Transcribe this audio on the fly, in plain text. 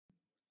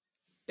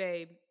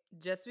Babe,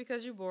 just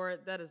because you're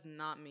bored, that does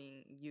not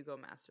mean you go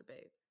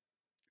masturbate.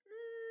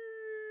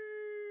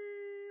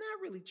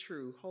 Not really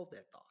true. Hold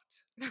that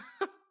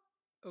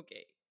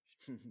Okay.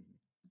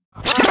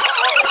 thought.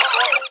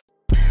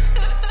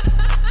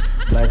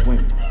 Black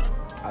women,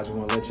 I just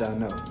want to let y'all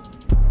know,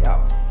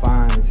 y'all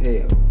fine as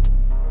hell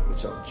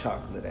with your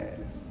chocolate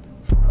ass.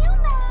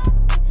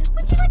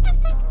 Would you like to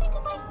say something to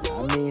my face?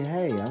 I mean,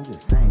 hey, I'm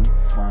just saying,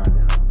 fine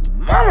than a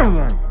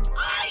mother.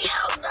 Are you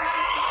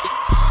mad?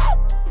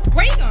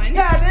 Where you going?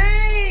 God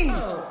dang!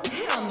 Oh,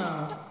 hell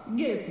no.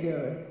 Get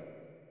together.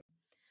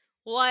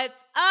 What's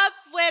up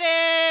with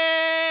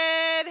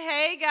it?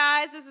 Hey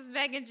guys, this is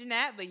Meg and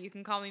Jeanette, but you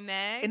can call me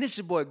Meg. And it's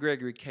your boy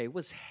Gregory K.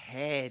 What's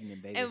happening,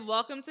 baby? And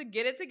welcome to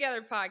Get It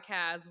Together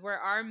podcast, where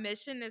our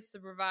mission is to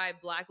provide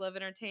Black love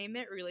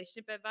entertainment,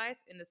 relationship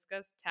advice, and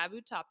discuss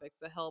taboo topics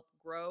to help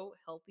grow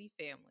healthy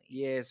families.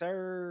 Yes,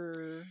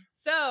 sir.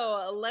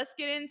 So let's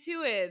get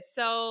into it.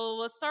 So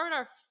let's start with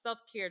our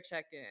self-care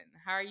check-in.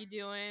 How are you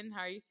doing?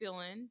 How are you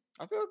feeling?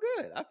 I feel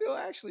good. I feel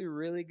actually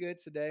really good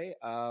today.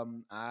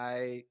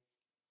 I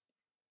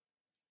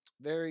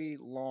very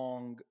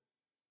long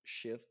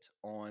shift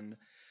on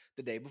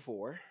the day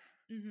before.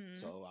 Mm-hmm.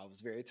 So I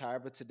was very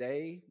tired, but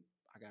today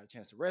I got a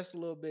chance to rest a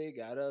little bit,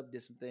 got up,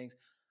 did some things.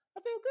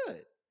 I feel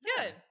good.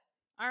 Good.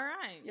 All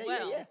right. Yeah,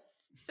 well, yeah.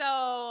 So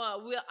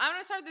I'm going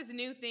to start this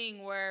new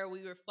thing where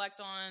we reflect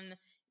on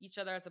each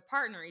other as a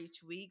partner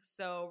each week.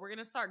 So we're going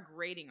to start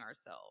grading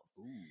ourselves.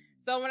 Ooh.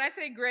 So when I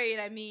say grade,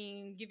 I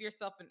mean give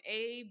yourself an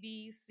A,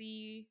 B,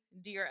 C,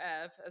 D, or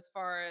F as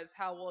far as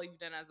how well you've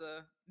done as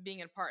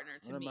being a partner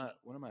to me.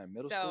 What am I in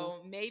middle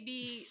school? So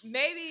maybe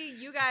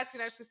you guys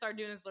can actually start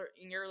doing this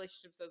in your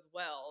relationships as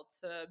well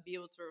to be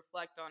able to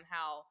reflect on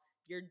how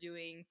you're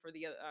doing for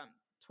the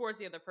towards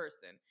the other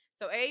person.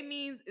 So A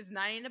means is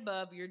 90 and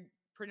above, you're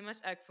pretty much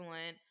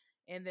excellent,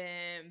 and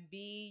then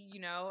B,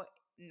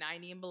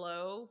 90 and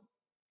below,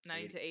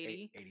 90 to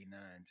 80, 89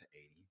 to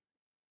 80.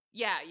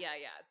 Yeah.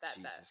 That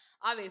Jesus.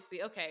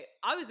 obviously okay.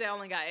 Obviously, I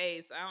only got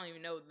A's, so I don't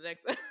even know what the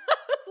next letters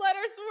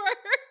were.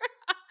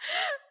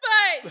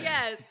 But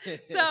yes.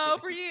 So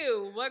for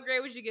you, what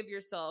grade would you give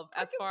yourself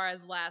as far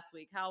as last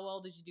week? How well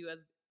did you do as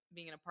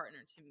being a partner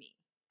to me?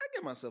 I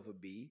give myself a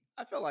B.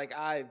 I feel like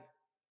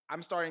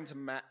I'm starting to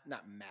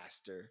not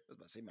master. I was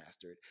about to say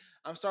master it.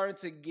 I'm starting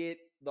to get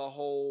the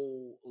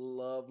whole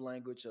love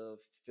language of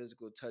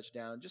physical touch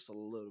down just a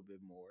little bit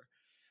more.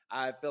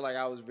 I feel like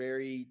I was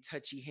very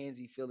touchy,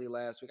 handsy, feely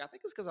last week. I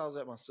think it's because I was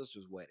at my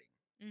sister's wedding.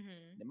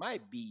 Mm-hmm. It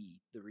might be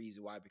the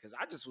reason why, because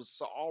I just was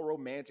so all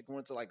romantic,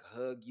 wanted to like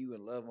hug you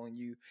and love on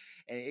you,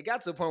 and it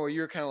got to the point where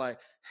you were kind of like,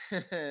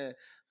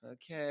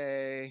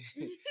 okay,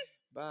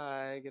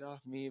 bye, get off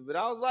me. But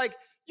I was like,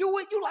 you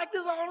like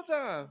this all the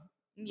time.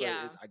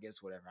 Yeah. But I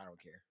guess whatever. I don't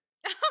care.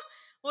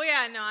 Well,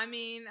 yeah, no, I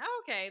mean,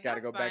 okay, Got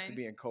to that's go back to fine.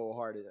 being cold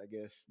hearted, I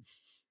guess.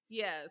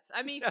 Yes,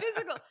 I mean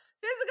physical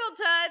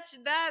touch.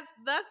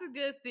 That's a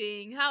good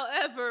thing.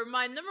 However,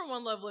 my number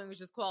one love language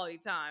is quality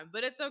time,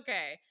 but it's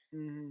okay.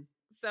 Mm-hmm.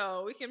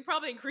 So we can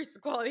probably increase the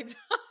quality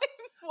time.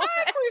 I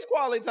increased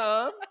quality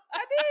time.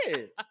 I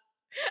did.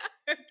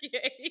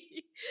 Okay.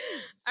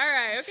 All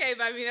right. Okay,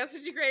 but I mean that's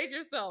what you graded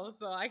yourself,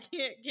 so I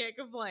can't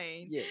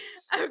complain. Yes.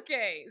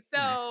 Okay,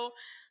 so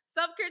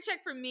self-care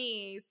check for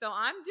me. So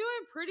I'm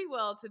doing pretty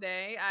well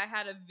today. I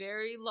had a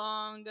very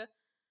long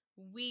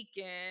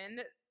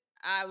weekend.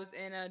 I was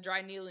in a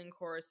dry needling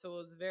course, so it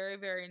was very,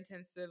 very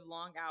intensive,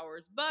 long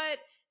hours, but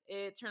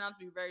it turned out to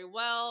be very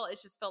well. It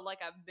just felt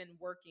like I've been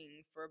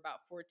working for about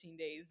 14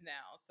 days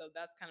now, so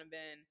that's kind of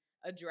been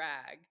a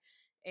drag.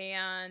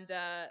 And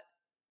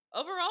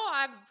overall,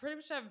 I pretty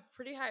much have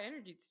pretty high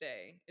energy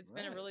today. It's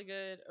been a Right.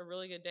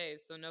 really good day,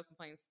 so no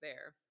complaints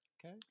there.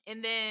 Okay.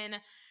 And then,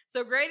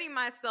 so grading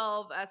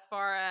myself as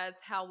far as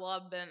how well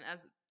I've been as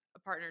a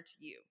partner to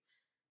you,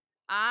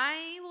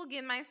 I will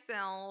give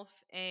myself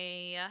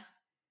a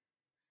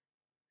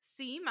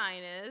C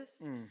minus.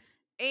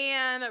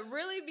 And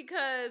really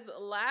because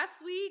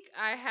last week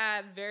I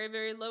had very,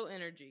 very low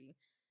energy,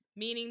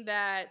 meaning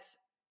that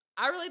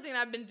I really think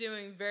I've been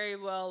doing very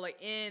well,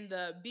 like in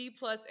the B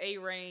plus A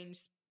range,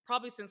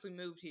 probably since we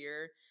moved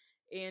here,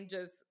 and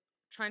just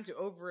trying to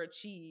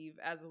overachieve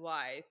as a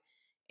wife.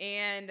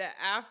 And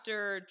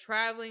after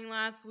traveling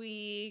last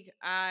week,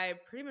 I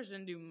pretty much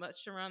didn't do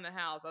much around the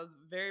house. I was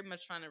very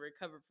much trying to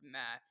recover from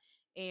that.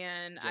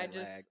 And I Jet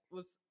just lag.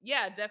 was,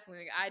 yeah,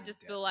 definitely. I just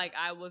feel Definitely. like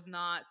I was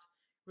not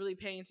really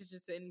paying attention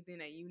to anything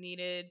that you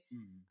needed.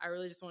 I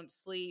really just wanted to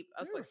sleep.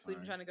 I was You're like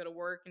sleeping, fine. trying to go to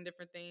work and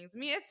different things. I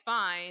mean, it's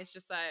fine. It's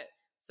just that.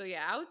 So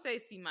yeah, I would say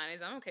C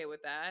minus. I'm okay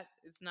with that.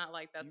 It's not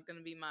like that's going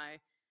to be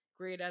my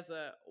grade as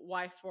a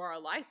wife for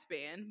our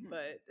lifespan,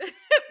 but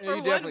for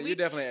you're one week,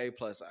 definitely A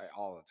plus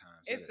all the time.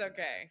 So it's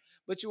okay.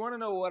 But you want to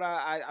know what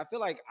I feel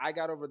like I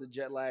got over the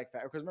jet lag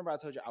factor, because remember I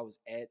told you I was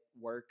at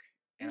work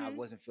and I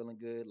wasn't feeling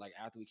good like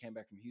after we came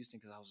back from Houston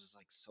because I was just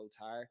like so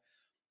tired.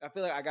 I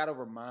feel like I got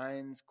over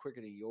mine's quicker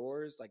than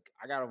yours. Like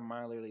I got over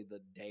mine literally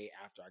the day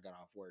after I got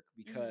off work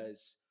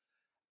because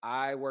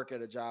I work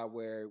at a job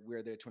where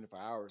we're there 24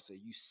 hours, so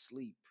you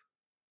sleep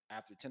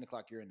after 10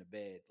 o'clock you're in the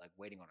bed like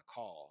waiting on a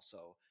call.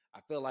 So I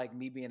feel like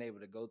me being able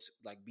to go to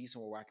like be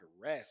somewhere where I could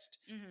rest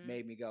Mhm.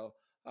 made me go,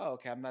 oh,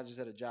 okay, I'm not just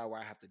at a job where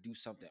I have to do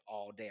something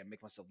all day and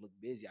make myself look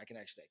busy. I can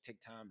actually like,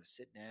 take time to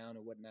sit down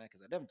and whatnot,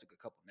 because I definitely took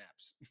a couple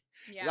naps.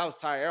 'Cause Yeah. I was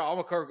tired. All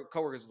my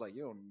coworkers was like,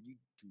 you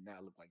do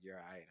not look like you're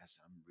all right. I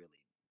said, I'm really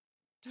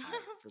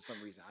tired. For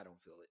some reason, I don't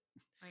feel it.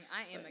 Like,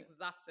 I So, am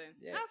exhausted.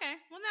 yes. Okay,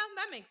 well now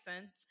that makes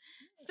sense.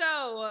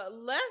 So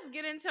let's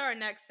get into our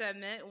next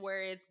segment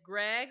where it's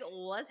Greg,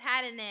 what's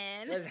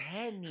happening? What's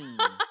happening?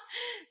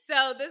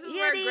 So this is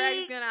where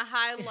Greg's Yiddy. gonna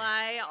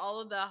highlight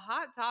all of the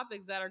hot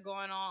topics that are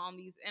going on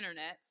these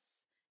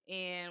internets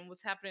and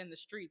what's happening in the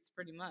streets,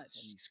 pretty much.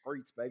 Happening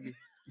streets, baby.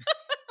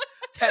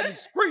 It's happening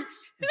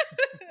streets.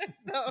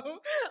 So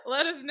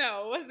let us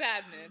know what's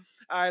happening.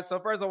 All right, so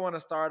first I want to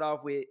start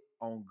off with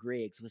on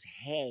Greg's what's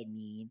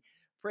happening.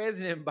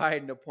 President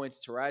Biden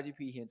appoints Taraji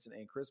P. Henson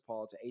and Chris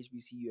Paul to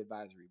HBCU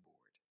advisory board.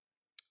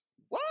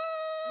 What?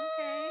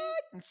 Okay.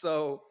 And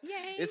so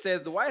Yay. it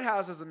says the White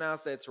House has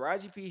announced that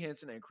Taraji P.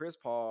 Henson and Chris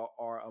Paul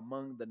are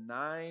among the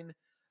nine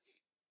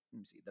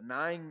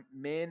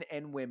men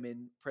and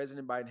women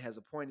President Biden has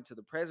appointed to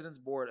the President's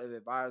Board of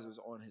Advisors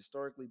on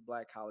historically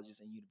Black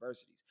colleges and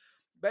universities.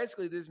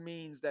 Basically, this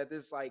means that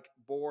this like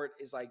board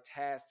is like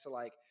tasked to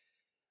like,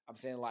 I'm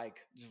saying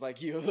like just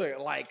like you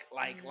like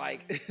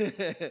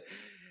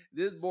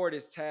this board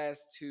is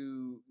tasked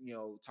to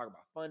talk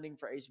about funding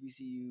for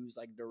HBCUs,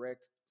 like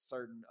direct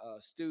certain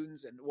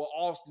students and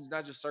all students,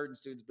 not just certain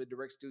students, but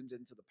direct students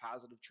into the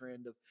positive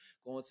trend of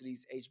going to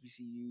these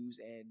HBCUs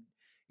and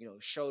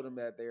show them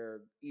that there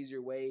are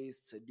easier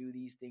ways to do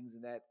these things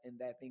and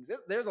that things.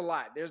 There's a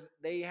lot.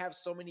 They have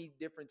so many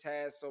different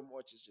tasks. So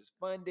much is just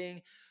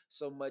funding,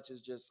 so much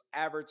is just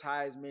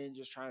advertisement,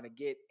 just trying to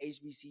get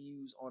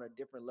HBCUs on a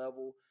different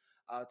level,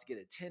 to get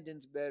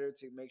attendance better,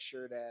 to make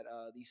sure that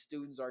these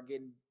students are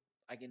getting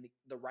like in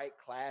the right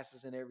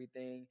classes and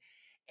everything.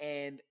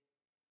 And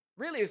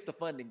really, it's the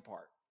funding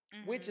part,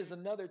 which is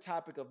another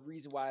topic of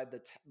reason why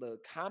the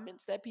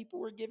comments that people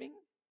were giving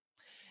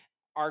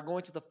are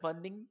going to the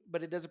funding,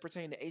 but it doesn't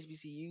pertain to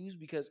HBCUs,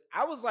 because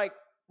I was like,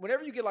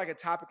 whenever you get like a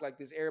topic like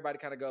this, everybody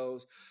kind of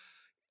goes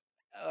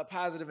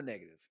positive and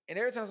negative. And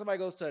every time somebody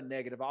goes to a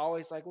negative, I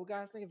always like, well,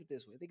 guys, think of it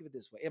this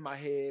way in my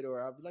head,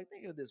 or I'll be like,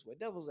 think of it this way,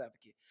 devil's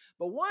advocate.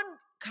 But one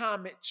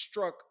comment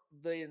struck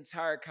the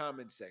entire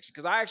comment section,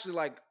 because I actually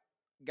like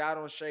got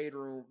on Shade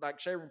Room, like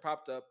Shade Room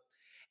popped up,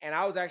 and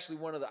I was actually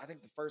one of the, I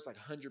think the first like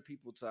 100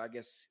 people to, I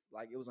guess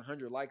like it was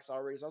 100 likes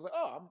already. So I was like,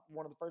 oh, I'm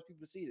one of the first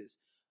people to see this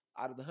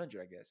out of the 100,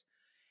 I guess.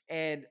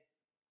 And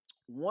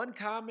one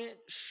comment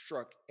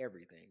struck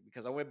everything,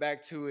 because I went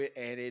back to it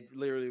and it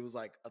literally was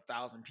like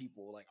 1,000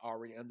 people like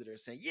already under there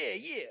saying,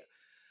 yeah.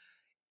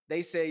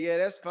 They say, yeah,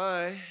 that's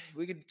fine.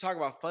 We could talk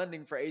about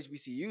funding for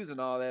HBCUs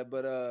and all that,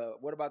 but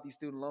what about these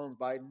student loans,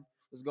 Biden?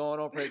 What's going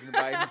on, President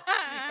Biden?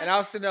 And I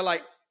was sitting there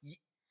like,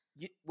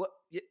 what?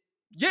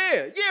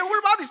 Yeah. What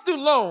about these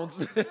student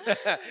loans?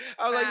 I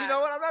was like, you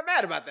know what? I'm not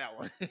mad about that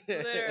one.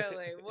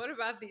 Literally. What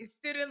about these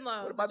student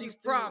loans? What about that these you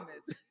student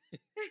promise?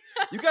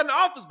 You got an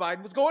office, Biden.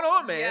 What's going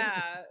on, man?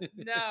 Yeah,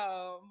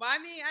 no. But I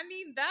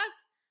mean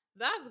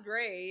that's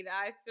great.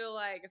 I feel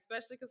like,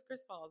 especially because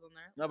Chris Paul's on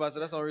there. No, but so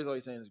that's the only reason why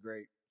you're saying it's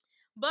great.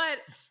 But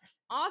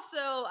also,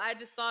 I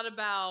just thought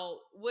about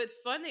with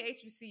funding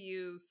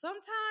HBCUs,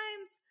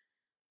 sometimes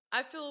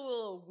I feel a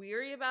little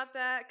weary about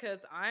that, because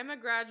I'm a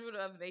graduate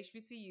of an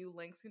HBCU,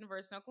 Links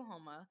University,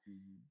 Oklahoma.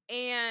 Mm-hmm.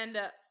 And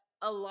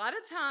a lot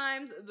of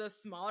times, the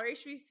smaller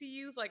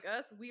HBCUs like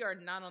us, we are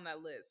not on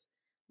that list.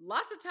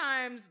 Lots of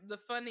times, the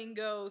funding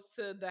goes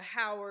to the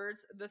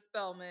Howards, the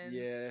Spelmans,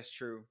 Yeah, that's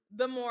true.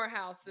 the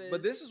Morehouses.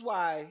 But this is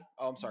why.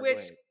 Oh, I'm sorry. which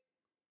Go ahead.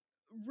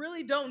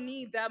 really don't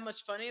need that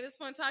much funding at this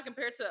point in time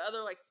compared to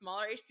other like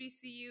smaller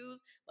HBCUs,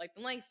 like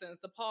the Langstons,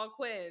 the Paul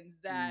Quinns,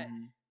 that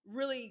Mhm.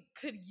 really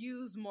could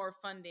use more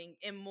funding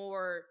and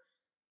more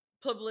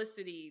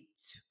publicity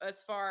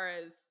as far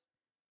as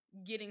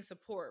getting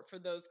support for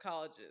those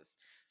colleges.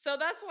 So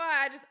that's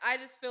why I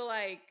just feel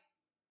like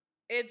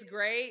it's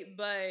great,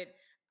 but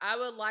I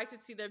would like to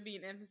see there be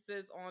an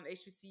emphasis on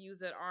HBCUs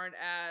that aren't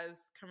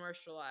as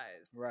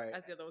commercialized Right.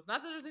 as the other ones.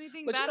 Not that there's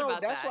anything But bad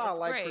about that's that. why I It's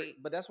like her.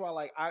 great. But that's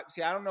why I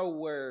see. I don't know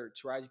where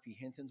Taraji P.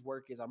 Henson's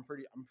work is. I'm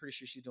pretty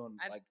sure she's doing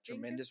I like think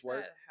tremendous it's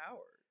work. at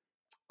Howard.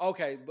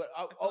 Okay, but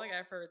I feel like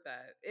I've heard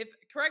that.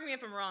 Correct me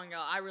if I'm wrong,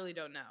 y'all. I really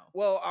don't know.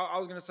 well, I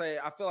was gonna say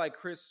I feel like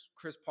Chris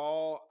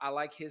Paul. I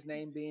like his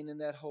name being in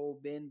that whole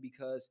bin,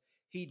 because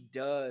he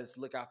does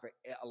look out for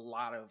a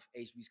lot of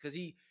HBCUs, because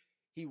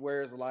he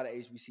wears a lot of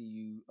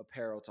HBCU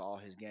apparel to all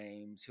his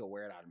games. He'll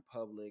wear it out in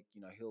public.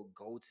 He'll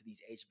go to these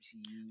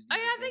HBCUs. Oh yeah,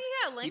 I think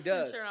he had Langston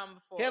does. shirt on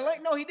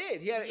before. He did.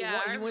 He had.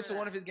 Yeah, I he went to remember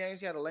one of that. his games.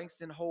 He had a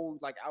Langston whole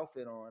like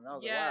outfit on. And I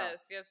was like, wow.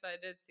 Yes, I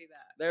did see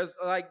that. There's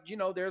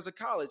there's a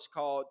college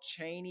called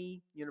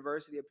Cheney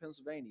University of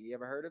Pennsylvania. You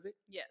ever heard of it?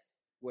 Yes.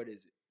 What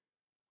is it?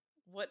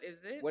 What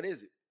is it? What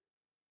is it?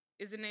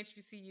 Is it an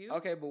HBCU?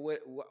 Okay, but what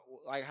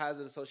like how is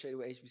it associated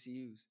with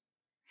HBCUs?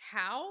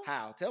 How?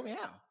 How? Tell me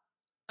how.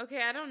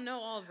 Okay, I don't know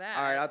all that.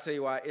 All right, I'll tell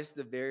you why. It's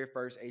the very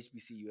first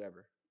HBCU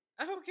ever.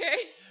 Okay.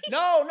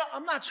 No,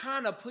 I'm not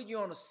trying to put you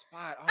on the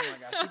spot. Oh my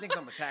gosh, she thinks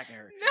I'm attacking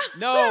her.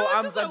 No, No, that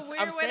I'm was just a weird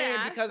way to saying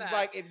ask because it's that.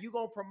 like if you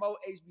gonna promote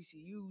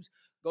HBCUs,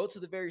 go to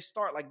the very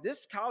start. Like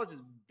this college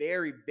is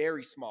very,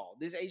 very small.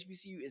 This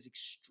HBCU is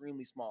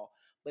extremely small,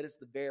 but it's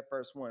the very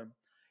first one.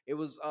 It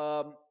was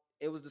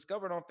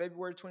discovered on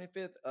February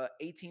 25th,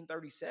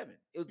 1837.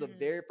 It was the Mhm.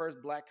 very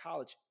first black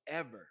college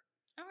ever.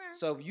 Okay.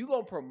 So if you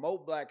gonna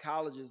promote black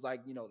colleges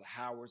like the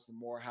Howards, the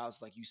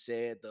Morehouse, like you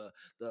said,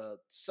 the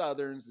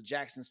Southerns, the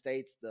Jackson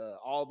States, the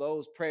all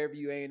those Prairie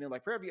View A&M,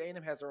 like Prairie View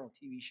A&M has their own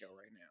TV show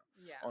right now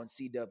Yeah. on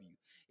CW.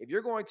 If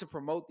you're going to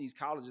promote these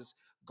colleges,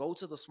 go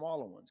to the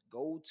smaller ones.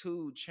 Go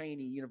to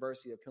Cheney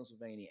University of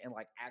Pennsylvania and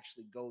like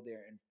actually go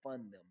there and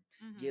fund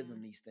them, give them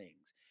Mhm. these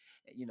things.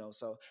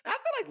 So and I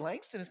feel like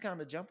Langston is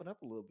kind of jumping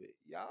up a little bit.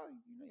 Y'all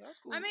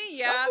school. I mean, y'all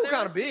yeah, school there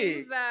kind was of big.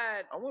 things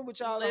that I went with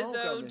y'all to Lizzo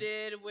homecoming.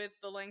 did with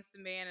the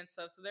Langston Band and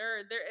stuff. So there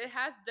it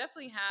has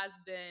definitely has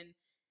been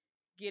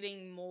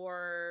getting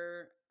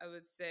more, I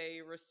would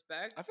say,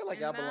 respect. I feel like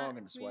in y'all that belong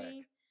in the swag.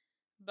 community.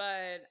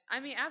 But I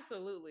mean,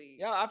 absolutely.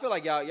 Yeah, I feel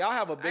like y'all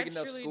have a I big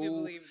enough truly do school.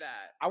 believe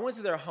that. I went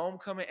to their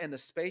homecoming and the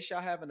space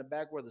y'all have in the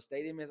back where the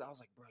stadium is. I was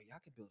like, bro, y'all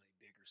can build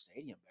a bigger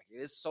stadium back here.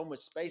 There's so much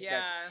space back.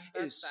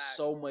 Yeah, It is that's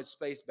so facts. much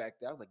space back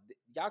there. I was like,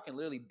 y'all can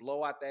literally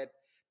blow out that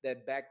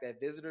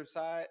visitor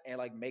side and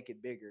like make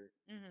it bigger.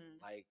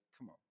 Mhm. Like,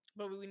 come on.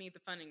 But we need the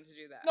funding to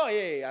do that. No,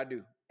 yeah, I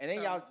do. And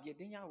then So-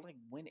 didn't y'all like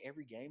win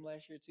every game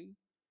last year too?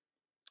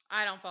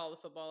 I don't follow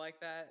the football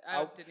like that.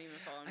 I Oh, didn't even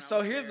follow.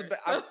 So here's the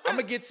I'm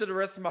gonna get to the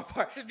rest of my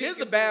part. To be Here's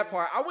the bad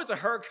completely- part. I went to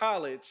her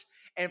college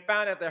and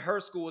found out that her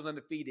school was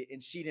undefeated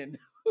and she didn't.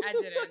 I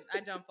didn't. I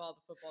don't follow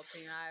the football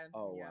team.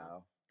 Oh yeah.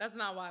 wow. That's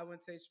not why I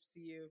went to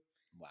HBCU.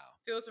 Wow.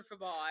 If it was for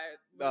football, I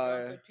would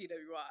have gone yeah. to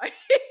PWI.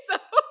 So,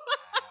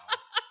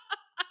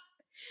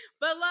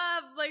 but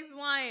love Blake's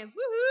Lions.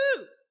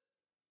 Woohoo!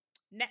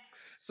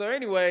 Next. So,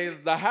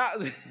 anyways, the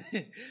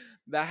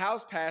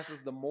House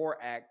passes the MORE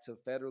Act to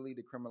federally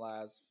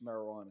decriminalize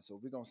marijuana. So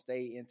we're gonna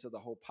stay into the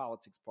whole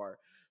politics part.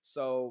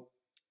 So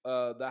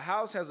the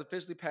House has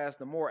officially passed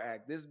the MORE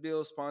Act. This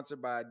bill,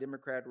 sponsored by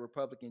Democrat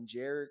Republican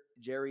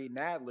Jerry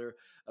Nadler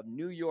of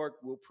New York,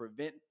 will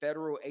prevent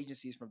federal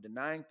agencies from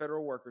denying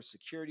federal workers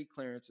security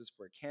clearances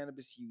for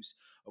cannabis use,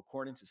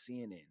 according to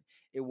CNN.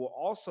 It will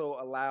also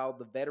allow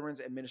the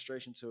Veterans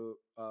Administration to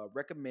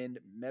recommend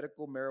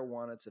medical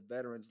marijuana to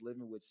veterans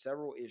living with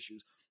several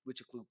issues, which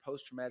include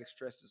post-traumatic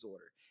stress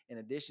disorder. In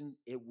addition,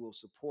 it will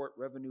support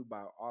revenue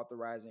by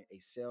authorizing a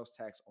sales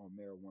tax on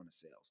marijuana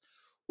sales.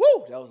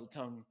 Woo! That was a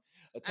tongue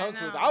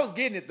twister. I know. was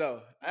getting it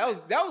though. That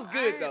was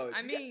good though.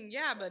 I mean,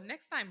 yeah, but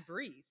next time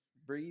breathe.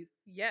 Breathe.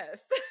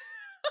 Yes.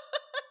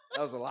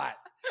 That was a lot.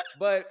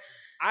 But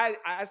I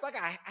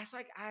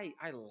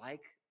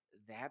like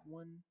that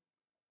one,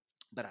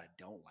 but I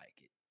don't like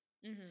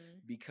it. Mm-hmm.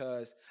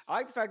 Because I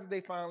like the fact that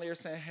they finally are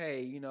saying,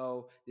 hey,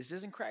 this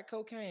isn't crack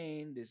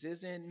cocaine, this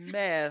isn't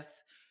meth.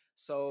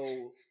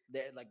 So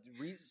that like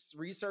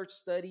research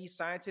study,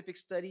 scientific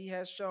study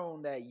has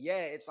shown that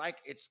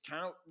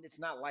it's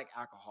not like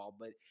alcohol,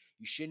 but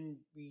you shouldn't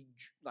be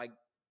like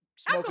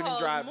smoking Alcohol and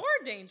driving. is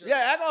more dangerous.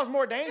 Yeah, alcohol is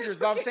more dangerous,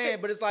 but I'm saying,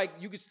 but it's like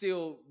you could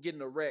still get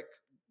in a wreck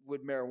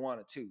with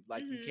marijuana too,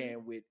 like you Mhm.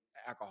 can with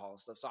alcohol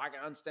and stuff. So I can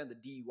understand the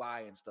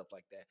DUI and stuff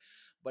like that,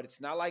 but it's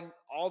not like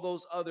all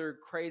those other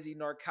crazy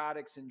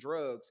narcotics and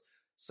drugs.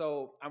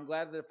 So I'm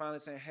glad that they're finally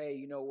saying, hey,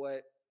 you know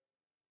what?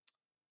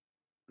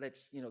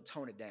 Let's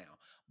tone it down.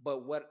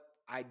 But what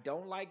I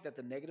don't like that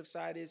the negative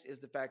side is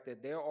the fact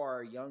that there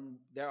are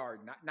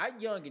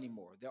not young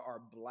anymore. There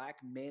are black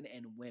men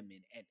and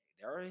women, and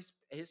there are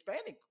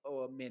Hispanic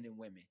men and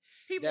women.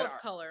 People that of are-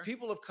 color.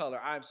 People of color.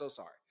 I'm so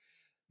sorry.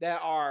 That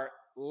are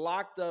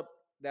locked up,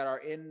 that are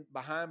in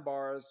behind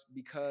bars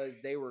because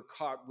they were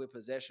caught with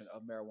possession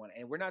of marijuana.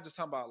 And we're not just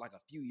talking about like a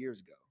few years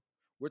ago.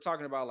 We're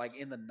talking about like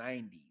in the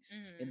 90s,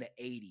 in the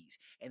 80s,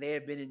 and they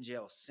have been in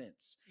jail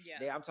since.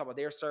 Yes. I'm talking about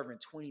they're serving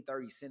 20,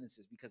 30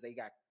 sentences because they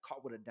got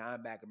caught with a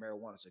dime bag of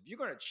marijuana. So if you're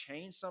going to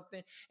change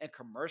something and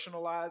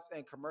commercialize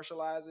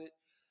it,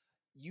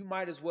 you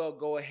might as well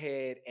go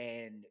ahead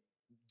and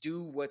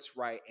do what's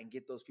right and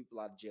get those people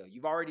out of jail.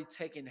 You've already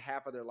taken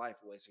half of their life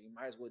away, so you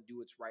might as well do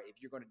what's right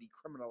if you're going to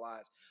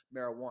decriminalize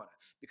marijuana.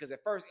 Because at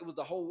first it was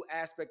the whole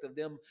aspect of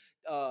them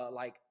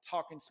like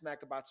talking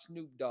smack about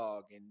Snoop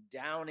Dogg and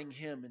downing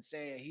him and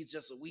saying he's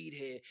just a weed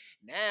head.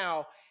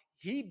 Now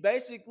he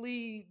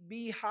basically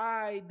be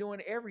high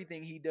doing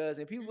everything he does,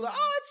 and people are like,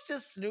 oh, it's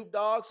just Snoop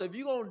Dogg. So if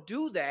you're gonna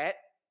do that,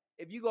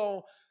 if you're gonna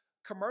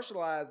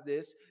commercialize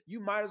this, you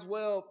might as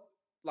well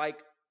like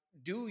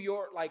do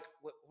your what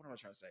am I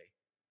trying to say?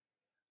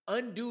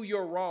 Undo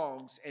your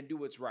wrongs and do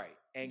what's right,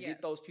 and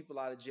get those people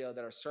out of jail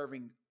that are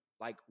serving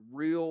like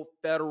real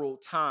federal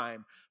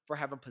time for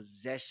having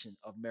possession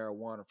of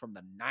marijuana from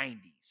the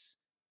 90s.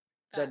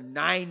 The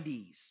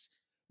 90s,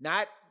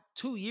 not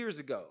 2 years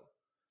ago,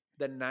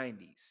 the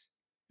 90s,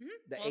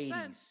 the 80s.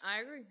 Said. I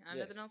agree. I have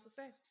nothing else to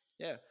say.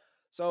 Yeah.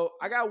 So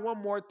I got one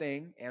more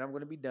thing, and I'm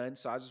going to be done.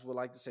 So I just would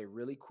like to say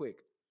really quick.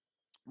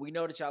 We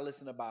know that y'all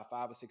listen to about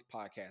 5 or 6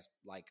 podcasts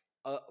like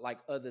like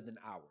other than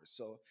ours.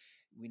 So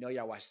we know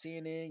y'all watch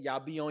CNN, y'all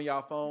be on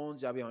y'all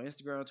phones, y'all be on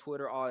Instagram,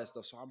 Twitter, all that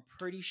stuff. So I'm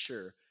pretty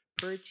sure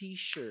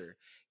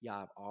y'all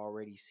have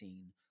already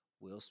seen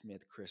Will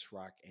Smith, Chris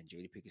Rock, and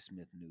Jada Pinkett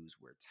Smith news.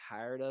 We're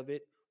tired of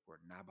it. We're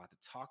not about to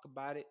talk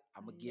about it.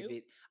 I'm gonna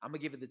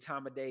give it the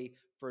time of day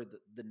for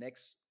the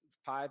next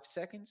 5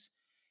 seconds.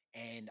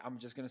 And I'm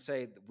just gonna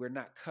say that we're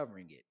not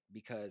covering it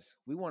because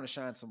we want to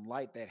shine some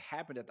light that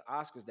happened at the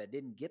Oscars that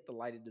didn't get the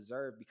light it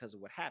deserved because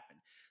of what happened.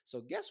 So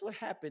guess what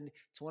happened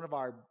to one of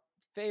our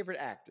favorite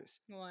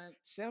actors? What?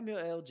 Samuel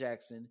L.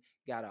 Jackson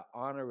got an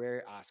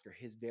honorary Oscar,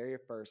 his very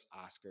first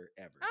Oscar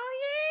ever. Oh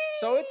yeah.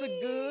 So it's a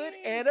good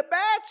and a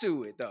bad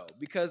to it though,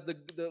 because the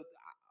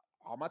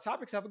all my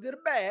topics have a good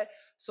and bad.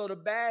 So the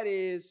bad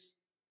is,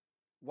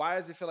 why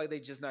does it feel like they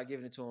just not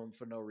giving it to him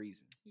for no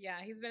reason? Yeah,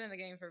 he's been in the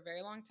game for a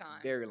very long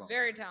time. Very long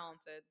Very time.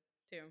 talented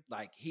too.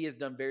 Like he has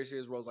done very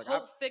serious roles. Like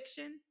Pulp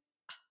Fiction.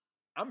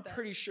 I'm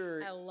pretty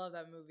sure. I love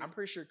that movie. I'm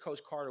pretty sure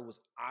Coach Carter was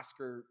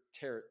Oscar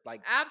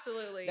like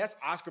Absolutely. that's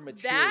Oscar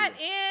material. That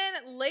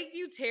and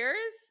Lakeview Terrace.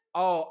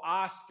 Oh,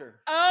 Oscar.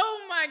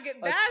 Oh my god,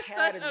 that's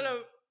such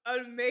Academy.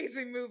 an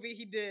amazing movie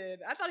he did.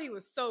 I thought he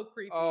was so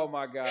creepy. Oh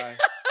my god.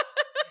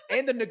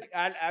 And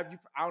I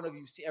don't know if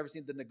you've ever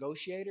seen The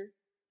Negotiator.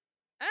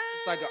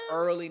 It's like an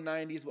early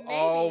 90s.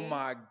 Oh Maybe.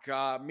 my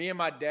god. Me and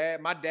my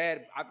dad,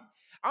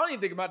 I don't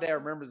even think my dad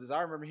remembers this.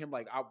 I remember him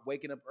like out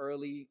waking up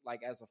early,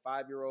 like as a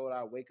 5-year-old.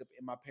 I wake up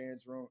in my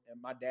parents' room, and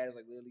my dad is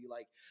like literally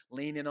like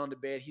leaning on the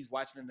bed. He's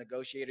watching The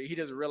Negotiator. He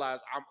doesn't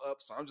realize I'm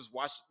up, so I'm just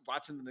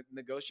watching The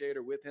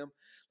Negotiator with him,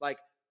 like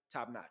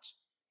top notch.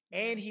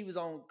 And he was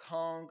on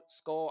Kong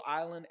Skull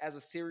Island as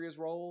a serious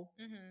role,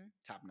 Mm-hmm.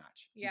 top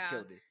notch. Yeah. He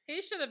killed it.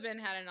 He should have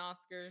had an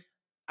Oscar.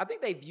 I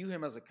think they view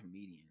him as a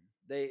comedian.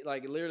 They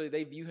like literally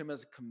they view him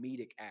as a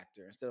comedic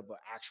actor instead of an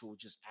actual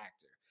just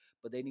actor.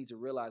 But they need to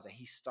realize that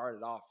he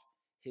started off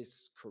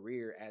his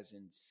career as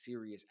in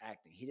serious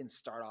acting. He didn't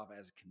start off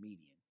as a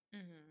comedian.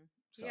 Mm-hmm.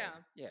 So Yeah.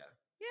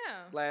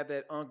 yeah. Glad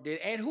that Unc did.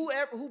 And who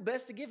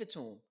best to give it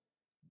to him?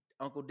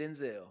 Uncle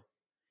Denzel.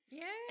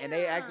 Yeah. And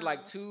they acted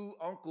like two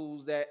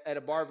uncles that at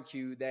a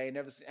barbecue that ain't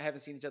haven't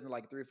seen each other in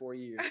like 3 or 4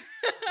 years.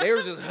 They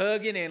were just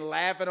hugging and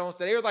laughing on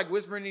set. They were like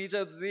whispering in each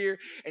other's ear,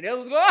 and they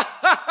was going,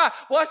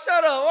 "Well,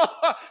 shut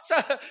up,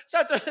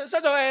 shut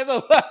your ass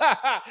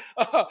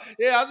up."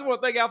 Yeah, I just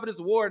want to thank y'all for this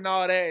award and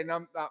all that. And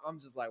I'm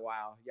just like,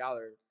 wow, y'all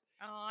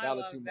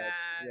are too much.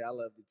 Yeah, I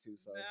loved it too.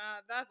 So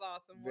that's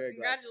awesome. Well, Very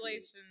glad to see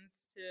it.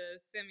 congratulations to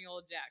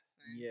Samuel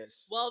Jackson.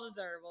 yes, Well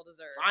deserved. Well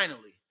deserved.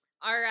 finally.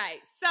 All right,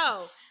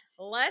 so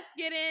let's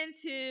get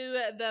into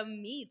the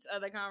meat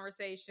of the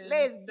conversation.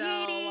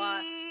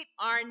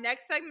 Our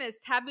next segment is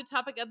Taboo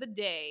Topic of the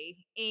Day.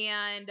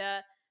 And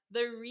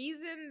the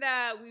reason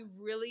that we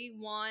really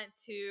want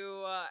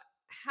to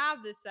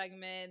have this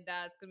segment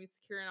that's going to be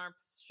secure in our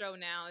show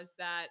now is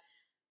that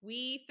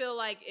we feel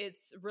like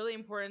it's really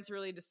important to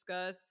really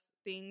discuss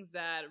things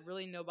that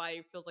really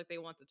nobody feels like they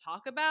want to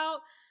talk about.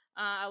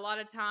 A lot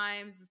of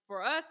times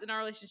for us in our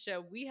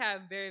relationship, we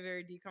have very,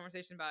 very deep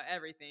conversation about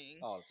everything.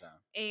 All the time.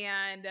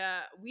 And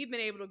we've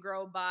been able to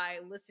grow by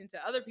listening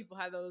to other people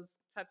have those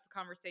types of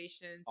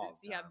conversations All and the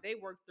see how time. they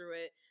work through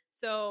it.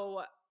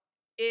 So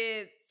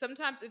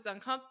sometimes it's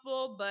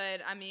uncomfortable, but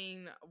I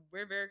mean,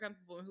 we're very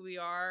comfortable in who we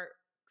are,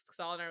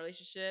 solid in our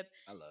relationship.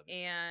 I love it.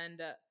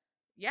 And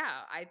yeah,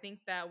 I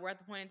think that we're at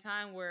the point in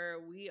time where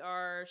we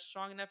are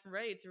strong enough and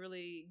ready to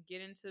really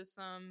get into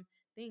some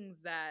things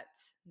that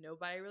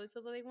nobody really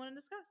feels like they want to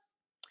discuss.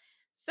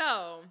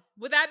 So,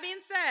 with that being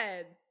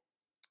said,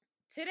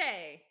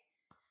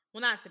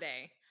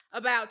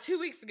 about 2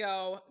 weeks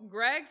ago,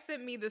 Greg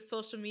sent me this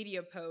social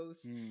media post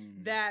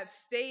that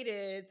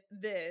stated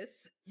this: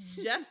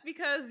 just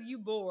because you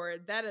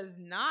bored, that does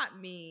not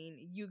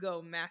mean you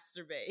go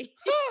masturbate.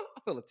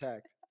 I feel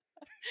attacked.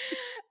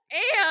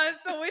 And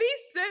so when he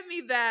sent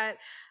me that,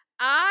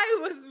 I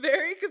was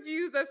very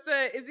confused. I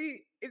said, is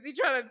he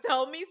trying to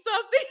tell me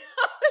something?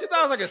 She thought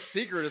it was like a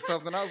secret or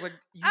something. I was like,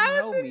 I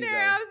know was in me there. though.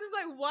 I was just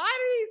like, why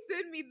did he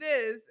send me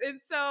this? And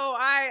so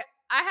I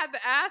had to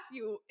ask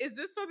you, is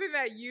this something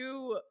that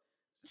you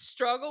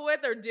struggle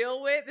with or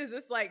deal with? Is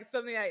this like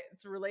something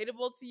that's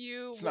relatable to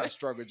you? It's not a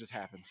struggle, it just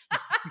happens.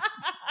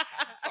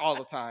 It's all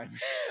the time.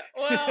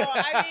 Well,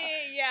 I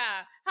mean,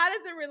 yeah. How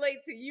does it relate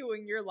to you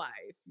in your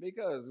life?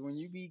 Because when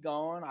you be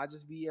gone, I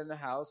just be in the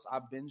house. I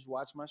binge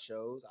watch my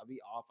shows. I be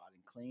off. I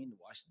didn't clean,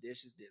 wash the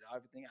dishes, did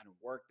everything. I done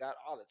worked out,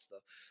 all that stuff.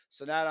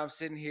 So now that I'm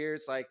sitting here,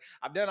 it's like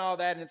I've done all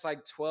that, and it's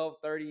like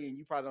 12:30, and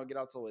you probably don't get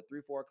out till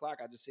 3, 4 o'clock.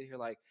 I just sit here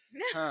like,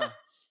 I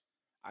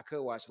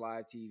could watch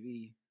live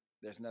TV.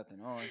 There's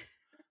nothing on.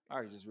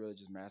 I could just really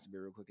just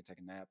masturbate real quick and take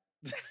a nap.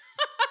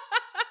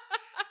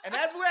 And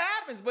that's what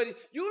happens. But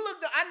you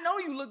looked. I know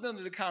you looked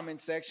under the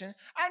comment section.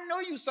 I know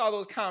you saw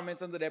those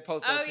comments under that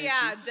post. I Oh sent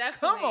yeah, you.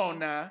 definitely. Come on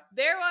now.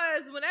 There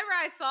was, whenever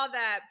I saw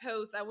that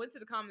post, I went to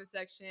the comment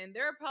section.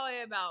 There were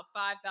probably about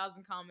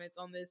 5,000 comments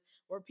on this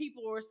where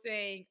people were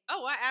saying,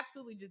 "Oh, I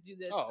absolutely just do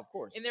this," Oh, of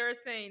course. and they were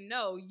saying,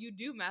 "No, you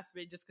do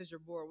masturbate just because you're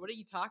bored. What are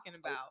you talking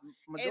about?"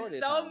 Majority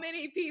And of so times.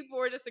 many people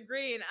were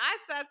disagreeing. I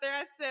sat there.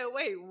 I said,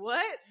 "Wait,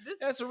 what? This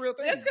That's a real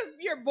thing. just because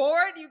you're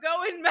bored, you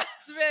go and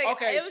masturbate?"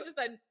 Okay, it was so- just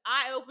an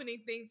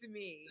eye-opening thing to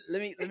me.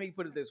 Let me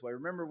put it this way.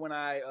 Remember when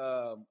I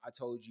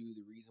told you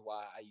the reason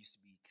why I used to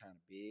be kind of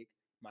big,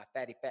 my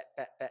fatty fat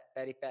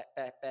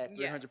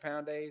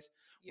 300-pound days.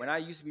 When I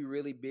used to be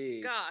really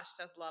big, Gosh,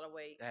 that's a lot of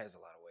weight. that is a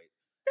lot of weight.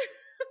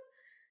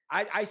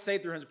 I say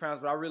 300 pounds,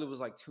 but I really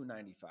was like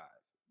 295.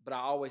 But I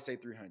always say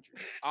 300.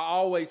 I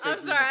always say. I'm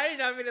 300. sorry, I did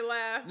not mean to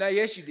laugh. No,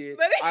 yes, you did.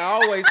 But- I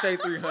always say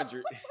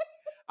 300.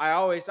 I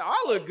always say,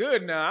 I look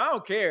good now. I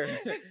don't care.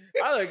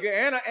 I look good.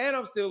 And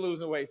I'm still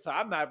losing weight, so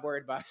I'm not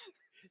worried about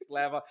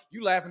it.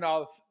 You laughing at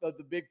all of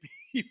the big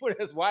people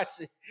that's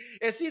watching.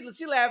 And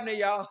she laughing at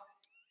y'all.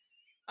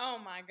 Oh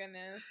my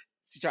goodness.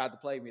 She tried to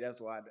play me. That's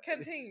why.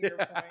 Continue your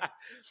point.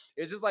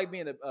 It's just like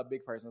being a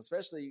big person,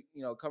 especially,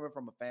 coming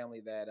from a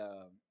family that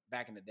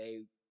back in the day,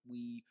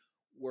 we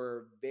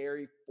were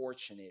very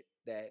fortunate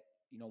that,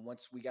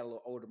 once we got a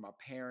little older, my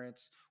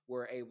parents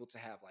were able to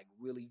have like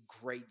really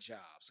great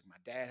jobs. Like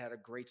my dad had a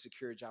great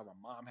secure job. My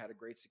mom had a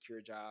great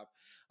secure job.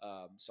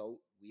 So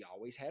we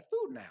always had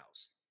food in the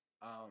house.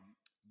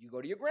 You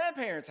go to your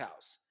grandparents'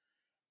 house,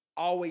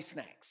 always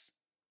snacks,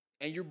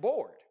 and you're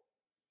bored.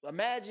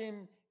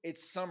 Imagine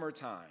it's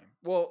summertime.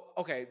 Well,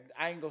 okay,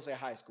 I ain't gonna say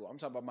high school. I'm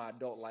talking about my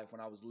adult life when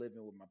I was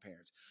living with my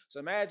parents. So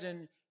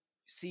imagine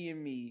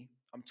seeing me,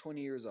 I'm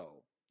 20 years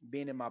old,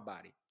 being in my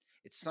body.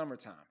 It's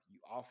summertime. You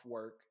off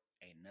work,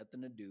 ain't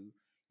nothing to do.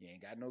 You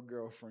ain't got no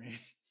girlfriend.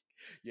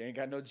 You ain't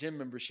got no gym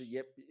membership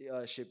yet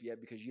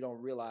because you don't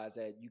realize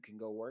that you can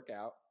go work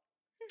out.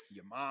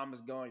 Your mom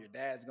is gone, your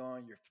dad's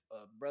gone, your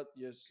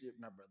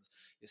not brothers,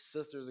 your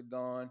sisters are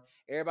gone.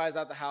 Everybody's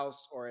out the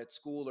house or at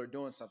school or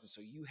doing something.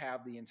 So you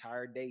have the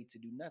entire day to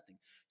do nothing.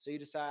 So you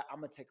decide, I'm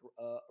gonna take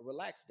a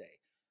relaxed day.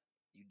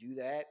 You do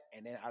that,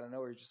 and then out of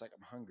nowhere, you're just like,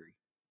 I'm hungry.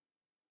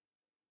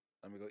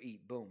 Let me go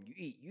eat. Boom, you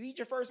eat. You eat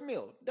your first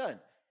meal. Done.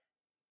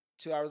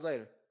 2 hours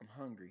later, I'm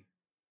hungry.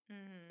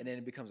 And then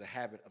it becomes a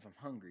habit of I'm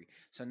hungry.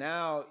 So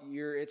now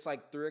it's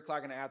like 3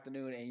 o'clock in the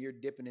afternoon and you're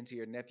dipping into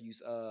your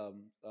nephew's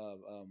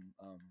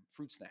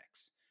fruit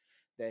snacks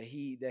that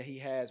he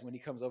has when he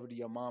comes over to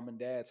your mom and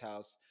dad's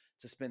house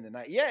to spend the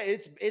night. Yeah,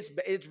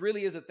 it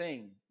really is a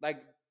thing.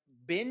 Like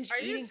binge Are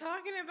eating. you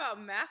talking about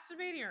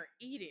masturbating or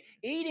eating?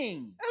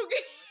 Eating.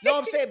 Okay. No,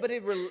 I'm saying, but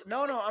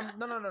no.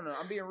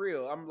 I'm being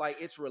real. I'm like,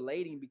 it's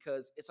relating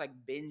because it's like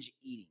binge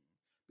eating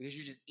because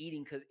you're just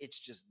eating because it's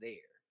just there.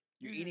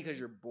 You're eating because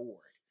you're bored.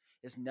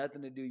 It's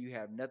nothing to do. You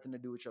have nothing to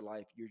do with your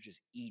life. You're just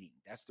eating.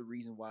 That's the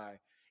reason why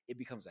it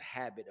becomes a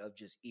habit of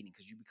just eating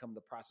because you become the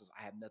process.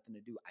 I have nothing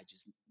to do. I'm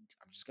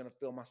just gonna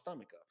fill my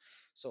stomach up.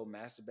 So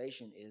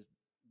masturbation is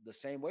the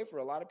same way for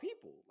a lot of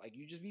people. Like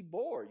you just be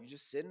bored. You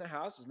just sit in the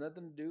house. There's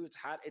nothing to do. It's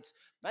hot. It's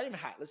not even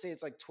hot. Let's say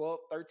it's like 12,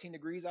 13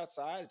 degrees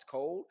outside. It's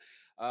cold.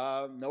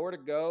 Nowhere to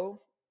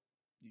go.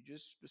 You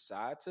just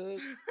decide to,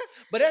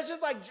 but that's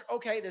just like,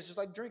 okay, that's just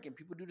like drinking.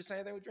 People do the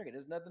same thing with drinking.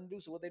 There's nothing to do.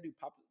 So what they do,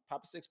 pop a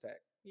 6-pack.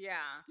 Yeah.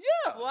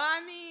 Yeah. Well,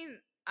 I mean,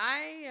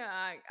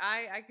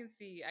 I can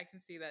see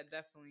that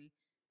definitely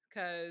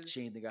because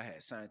She didn't think I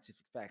had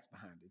scientific facts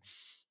behind it.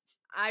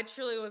 I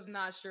truly was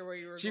not sure where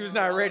you were. She going was with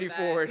not all ready of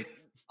for that- it.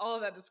 All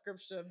of that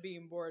description of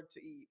being bored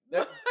to eat.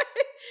 Yep.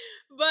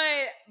 but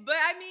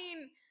I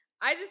mean,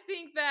 I just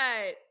think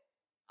that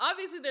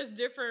obviously there's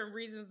different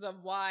reasons of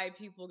why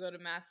people go to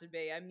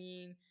masturbate. I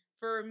mean,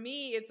 for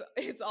me,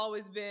 it's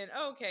always been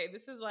okay.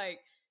 This is like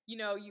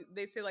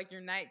they say like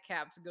your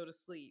nightcap to go to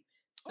sleep.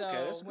 So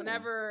Okay, that's a good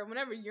one.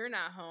 whenever you're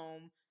not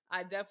home,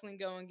 I definitely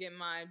go and get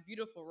my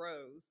beautiful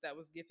rose that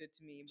was gifted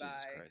to me Jesus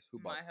by Christ.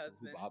 my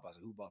husband.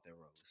 Who bought that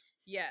rose?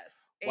 Yes,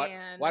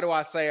 Why do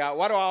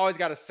I always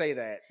got to say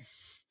that?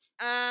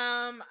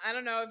 I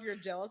don't know if you're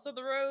jealous of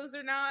the rose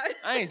or not.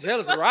 I ain't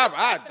jealous of Robert.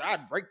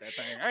 I'd break that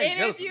thing. I ain't And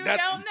jealous if you of nothing.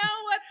 don't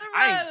know what the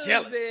I ain't rose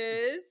jealous.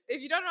 is,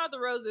 if you don't know what the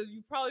rose is,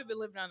 you've probably been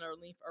living under a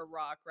leaf or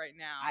rock right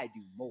now. I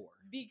do more.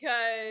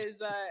 Because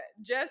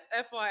just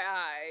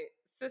FYI,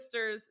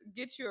 sisters,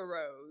 get you a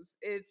rose.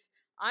 It's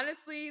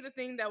honestly the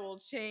thing that will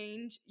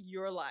change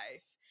your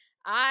life.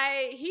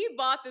 He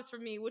bought this for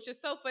me, which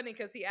is so funny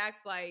because he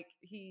acts like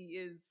he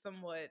is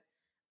somewhat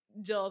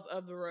jealous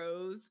of the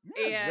rose.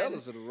 I'm not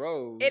jealous of the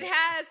rose.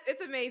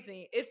 It's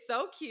amazing. It's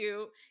so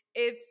cute.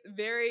 It's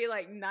very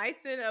like nice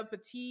and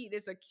petite.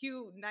 It's a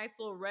cute, nice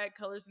little red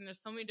colors, and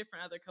there's so many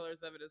different other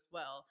colors of it as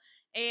well.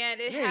 And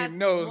it You has didn't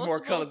know it was more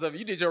multiple- colors of it.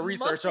 You did your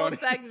research on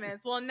multiple it.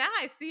 segments. Well, now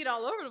I see it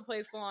all over the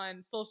place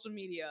on social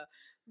media.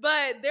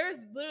 But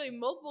there's literally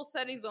multiple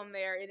settings on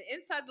there, and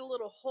inside the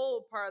little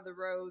hole part of the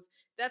rose,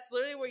 that's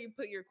literally where you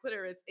put your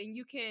clitoris, and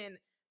you can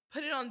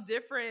put it on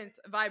different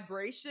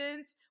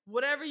vibrations,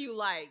 whatever you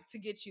like to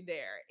get you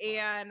there.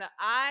 And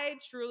I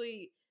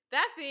truly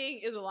that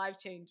thing is a life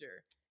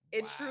changer.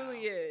 It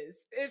truly Wow.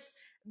 is.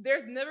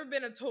 There's never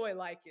been a toy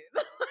like it.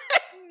 Like,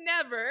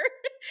 never.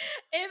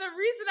 And the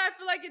reason I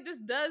feel like it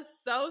just does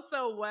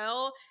so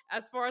well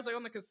as far as like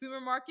on the consumer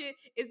market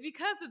is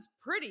because it's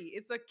pretty.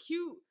 It's a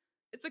cute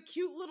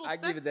little I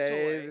give it sex that.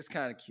 toy. It's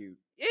kind of cute.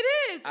 It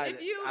is. I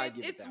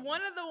give it It's that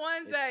one one. of the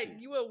ones It's that cute.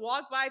 you would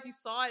walk by if you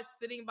saw it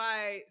sitting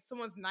by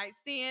someone's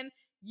nightstand.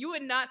 You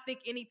would not think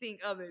anything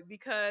of it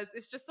because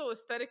it's just so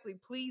aesthetically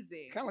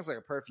pleasing. Kind of looks like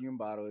a perfume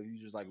bottle if you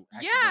just like.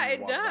 Yeah, accidentally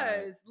it walk by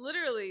does.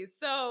 Literally.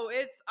 So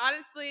it's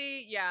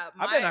honestly, yeah.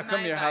 I bet not my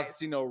come to your house advice.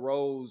 to see no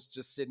rose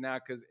just sitting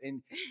out because See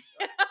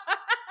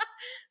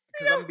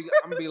I'm no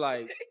gonna be rose.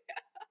 like,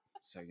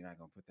 so you're not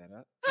gonna put that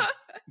up?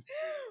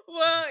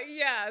 Well,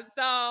 yeah.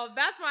 So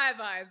that's my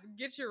advice.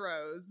 Get your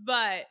rose.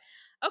 But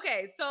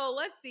okay, so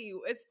let's see.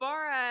 As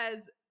far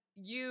as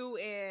you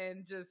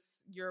and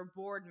just your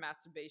bored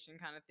masturbation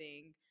kind of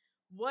thing,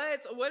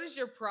 what is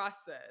your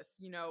process?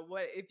 You know,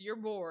 what if you're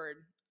bored?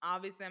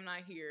 Obviously, I'm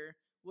not here.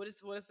 What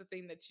is the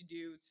thing that you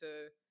do to?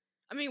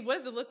 I mean, what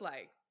does it look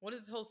like? What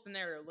does this whole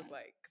scenario look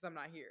like? Because I'm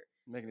not here.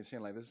 Making it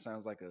seem like this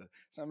sounds like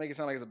making it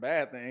sound like it's a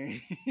bad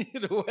thing.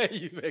 The way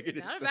you making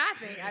it Not a sound. bad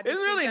thing. I just It's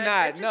think really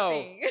that's not. No.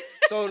 interesting.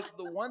 So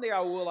the one thing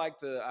I would like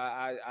to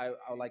I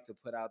would like to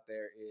put out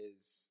there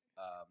is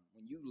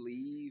when you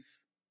leave,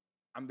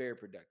 I'm very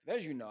productive.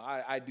 As you know,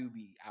 I do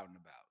be out and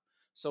about.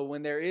 So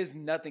when there is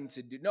nothing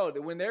to do,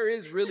 when there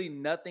is really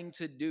nothing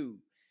to do,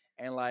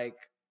 and like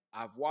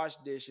I've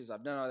washed dishes,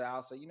 I've done all that,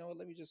 I'll say, you know what,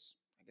 I guess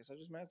I'll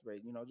just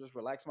masturbate, just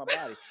relax my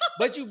body.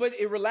 but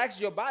it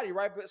relaxes your body,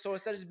 right? But so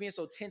instead of just being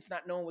so tense,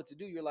 not knowing what to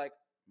do, you're like,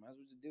 might as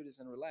well just do this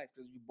and relax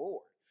because you're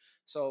bored.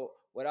 So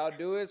what I'll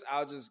do is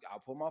I'll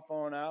pull my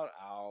phone out,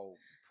 I'll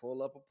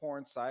pull up a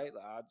porn site,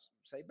 I'll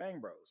say Bang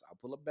Bros. I'll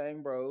pull up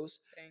Bang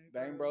Bros.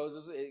 Bang Bros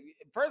is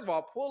first of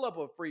all, pull up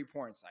a free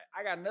porn site.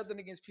 I got nothing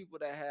against people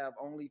that have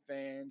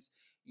OnlyFans,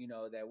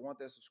 that want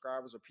their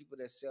subscribers, or people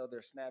that sell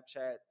their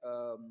Snapchat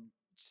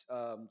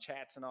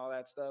chats and all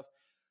that stuff.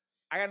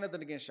 I got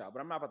nothing against y'all, but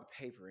I'm not about to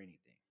pay for anything.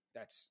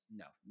 That's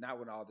not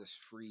with all this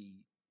free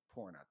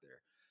porn out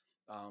there.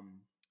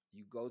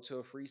 You go to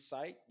a free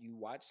site, you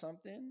watch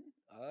something,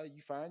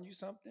 you find you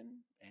something,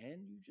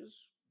 and you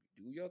just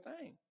do your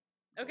thing.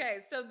 Okay,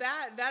 so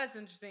that is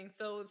interesting.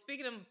 So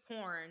speaking of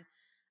porn,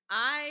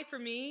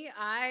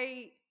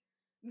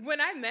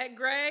 when I met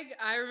Greg,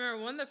 I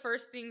remember one of the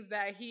first things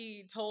that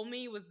he told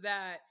me was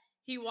that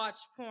he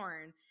watched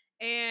porn.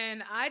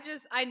 And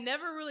I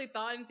never really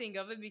thought anything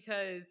of it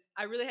because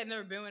I really had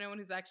never been with anyone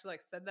who's actually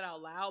like said that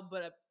out loud.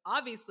 But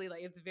obviously,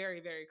 like it's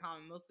very, very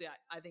common. Mostly,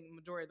 I think the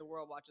majority of the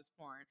world watches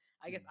porn.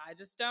 I guess I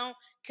just don't,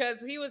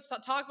 because he was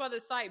talking about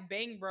this site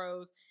Bang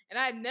Bros, and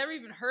I had never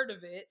even heard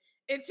of it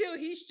until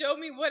he showed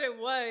me what it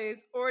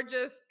was, or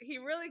just he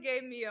really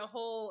gave me it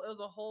was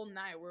a whole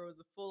night where it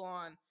was a full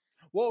on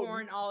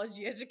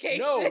pornology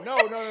education.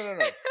 No.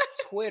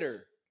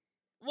 Twitter.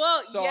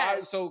 Well, So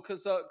yes.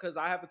 because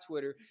I have a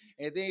Twitter,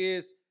 and the thing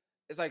is,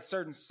 it's like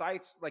certain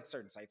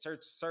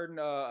certain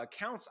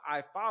accounts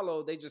I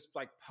follow, they just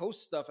like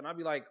post stuff, and I'll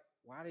be like,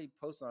 why are they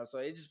posting on it? So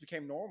it just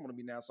became normal to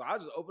me now. So I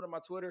just open up my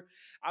Twitter.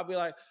 I'll be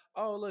like,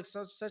 oh look,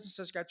 such and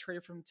such got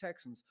traded from the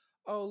Texans.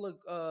 Oh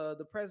look,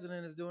 the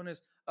president is doing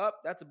this. Oh,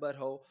 that's a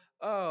butthole.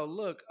 Oh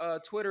look,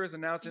 Twitter is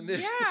announcing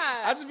this.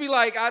 Yeah. I just be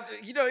like,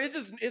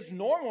 it's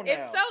normal now.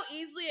 It's so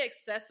easily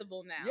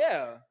accessible now.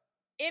 Yeah.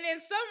 And in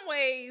some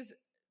ways,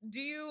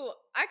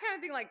 I kind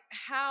of think like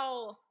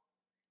how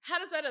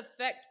does that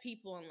affect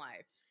people in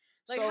life?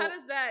 Like So- how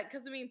does that,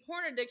 because I mean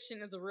porn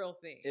addiction is a real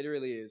thing. It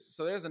really is.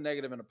 So there's a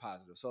negative and a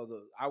positive. So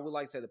I would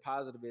like to say the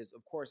positive is,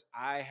 of course,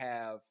 I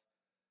have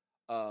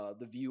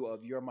the view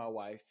of you're my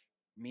wife.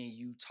 Me and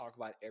you talk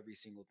about every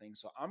single thing.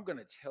 So I'm going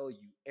to tell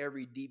you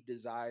every deep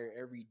desire,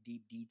 every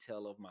deep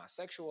detail of my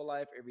sexual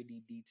life, every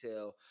deep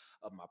detail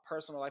of my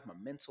personal life, my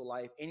mental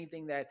life,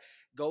 anything that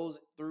goes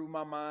through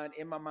my mind,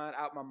 in my mind,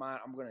 out my mind,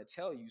 I'm going to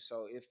tell you.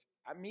 So if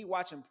me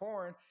watching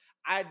porn,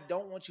 I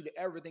don't want you to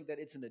ever think that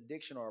it's an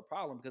addiction or a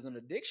problem, because an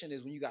addiction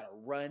is when you got to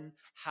run,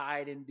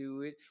 hide, and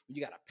do it. When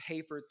you got to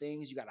pay for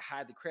things, you got to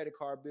hide the credit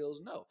card bills.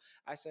 No,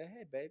 I say,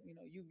 hey, babe,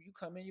 you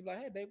come in, you be like,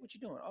 hey, babe, what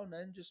you doing? Oh,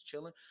 nothing, just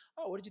chilling.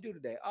 Oh, what did you do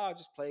today? Oh, I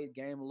just played a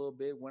game a little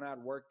bit, went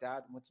out, worked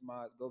out, went to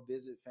go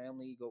visit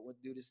family,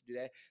 do this, do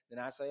that. Then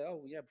I say,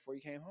 oh, yeah, before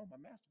you came home, I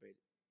masturbated.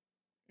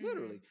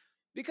 Literally.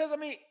 Because I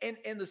mean,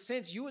 in the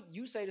sense you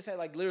say to say,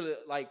 like, literally,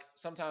 like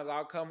sometimes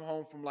I'll come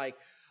home from like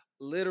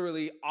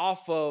literally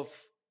off of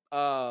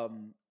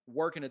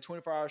working a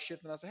 24-hour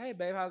shift, and I say, hey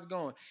babe, how's it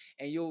going?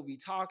 And you'll be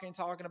talking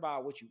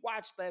about what you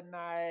watched that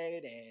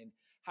night and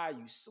how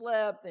you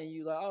slept, and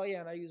you like, oh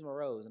yeah, and I use my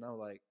rose. And I'm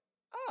like,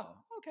 oh,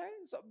 okay.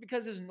 So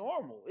because it's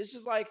normal. It's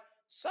just like,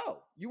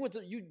 so you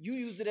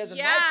used it as a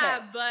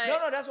nightcap. But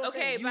no, that's what I'm okay,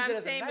 saying. but Use it I'm as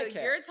a saying, but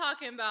nightcap. you're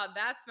talking about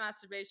that's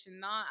masturbation.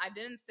 Not, I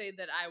didn't say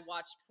that I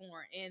watched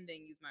porn and then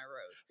use my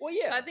rose. Well,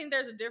 yeah. So I think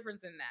there's a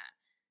difference in that,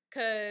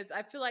 because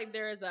I feel like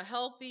there is a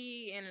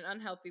healthy and an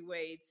unhealthy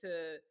way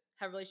to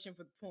have a relationship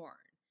with porn.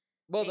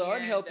 Well, the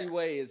unhealthy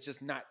way is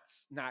just not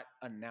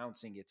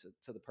announcing it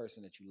to the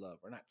person that you love,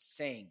 or not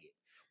saying it.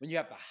 when you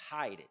have to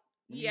hide it,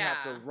 when you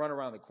have to Yeah. run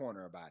around the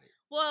corner about it.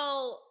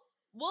 Well,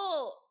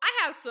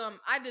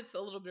 I did a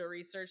little bit of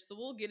research, so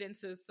we'll get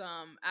into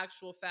some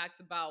actual facts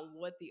about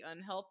what the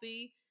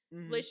unhealthy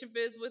Mhm. relationship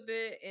is with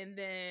it, and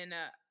then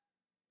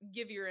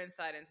give your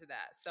insight into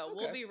that. So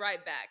we'll Okay. be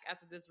right back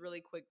after this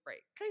really quick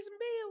break. Pay some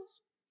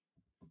bills.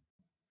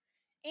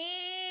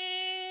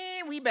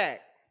 And we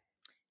back.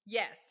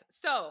 Yes.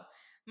 So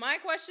my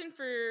question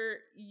for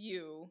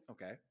you,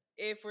 Okay.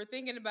 if we're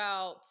thinking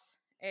about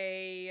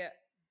a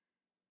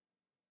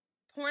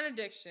porn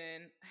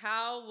addiction,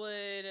 how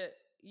would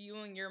you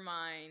in your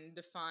mind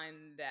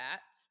define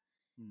that?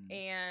 Hmm.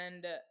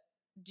 And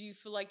do you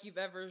feel like you've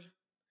ever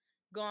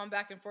gone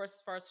back and forth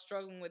as far as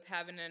struggling with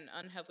having an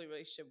unhealthy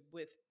relationship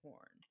with porn?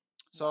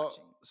 So,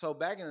 watching? so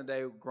back in the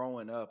day,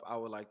 growing up, I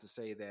would like to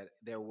say that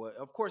there was,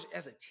 of course,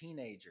 as a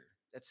teenager,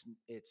 it's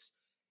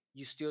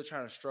you still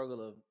trying to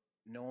struggle of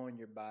knowing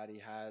your body,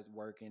 how it's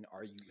working.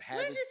 Are you When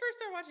having? did you first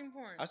start watching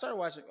porn? I started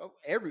watching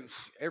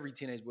every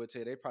teenage boy tell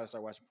you they probably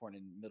started watching porn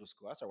in middle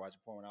school. I started watching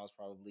porn when I was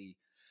probably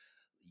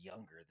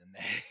younger than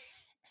that.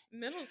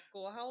 Middle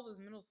school. How old is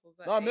middle school? Is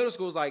that No, middle eight?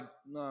 school is like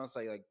no, I'll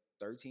say like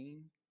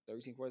 13,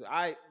 14.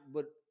 I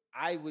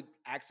would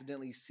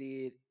accidentally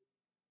see it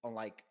on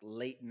like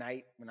late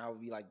night when I would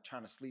be like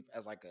trying to sleep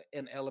as like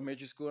in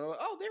elementary school. And I'm like,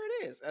 oh, there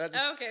it is. And I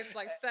just Okay, it's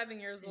like 7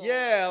 years old.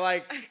 yeah,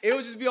 like it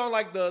would just be on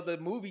like the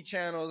movie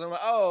channels. And I'm like,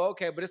 oh,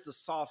 okay, but it's the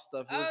soft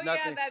stuff. It was Oh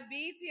nothing. yeah, that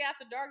BT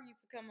After Dark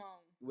used to come on.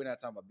 We're not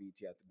talking about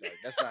BT After Dark.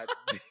 That's not.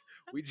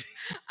 we just,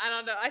 I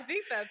don't know. I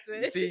think that's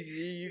it. see.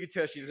 You can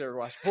tell she's never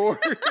watched porn.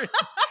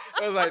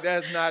 I was like,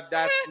 that's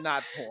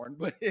not porn.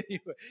 But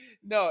anyway,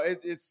 no,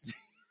 it's.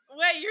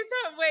 Wait, you're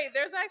talking. Wait,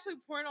 there's actually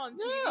porn on TV.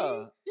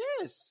 Yeah,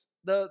 yes.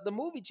 The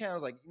movie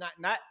channels like not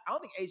I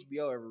don't think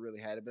HBO ever really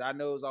had it, but I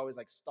know it was always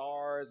like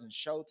Stars and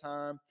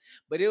Showtime.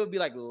 But it would be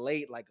like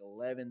late, like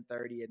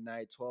 11:30 at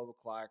night, 12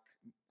 o'clock,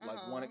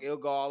 like one. Uh-huh. It'll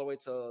go all the way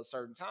to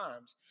certain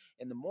times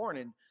in the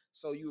morning.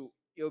 So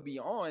it'll be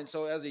on.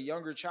 So as a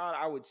younger child,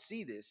 I would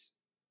see this,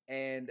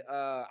 and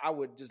I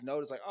would just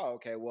notice like, oh,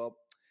 okay, well,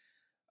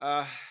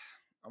 uh,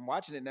 I'm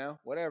watching it now,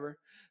 whatever.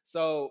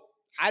 So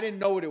I didn't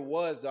know what it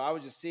was though. I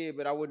would just see it,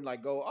 but I wouldn't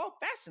like go, oh,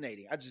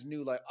 fascinating. I just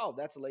knew like, oh,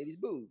 that's a lady's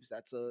boobs.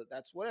 That's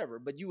whatever.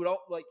 But you would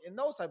like in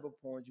those type of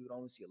porns, you would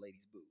only see a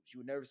lady's boobs.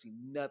 You would never see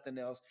nothing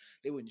else.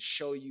 They wouldn't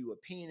show you a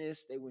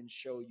penis. They wouldn't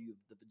show you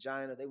the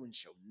vagina. They wouldn't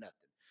show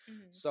nothing.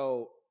 Mhm.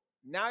 So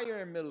now you're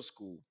in middle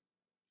school.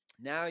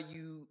 Now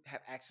you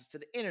have access to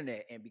the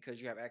internet, and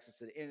because you have access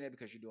to the internet,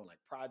 because you're doing like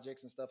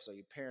projects and stuff, so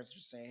your parents are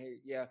just saying, "Hey,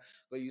 yeah,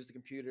 go use the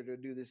computer to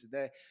do this and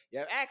that." You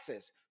have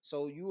access,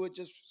 so you would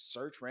just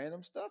search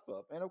random stuff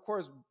up, and of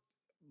course,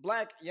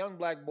 young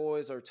black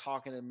boys are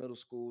talking in middle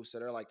school, so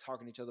they're like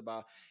talking to each other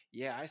about,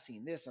 "Yeah, I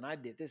seen this and I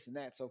did this and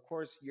that." So of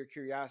course, your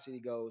curiosity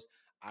goes,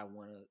 "I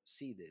want to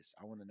see this.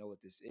 I want to know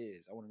what this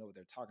is. I want to know what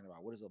they're talking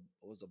about. What is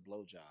a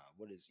blowjob?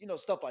 What is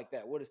stuff like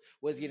that? What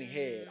is getting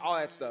head? All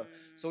that stuff."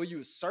 So you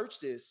would search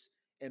this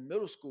in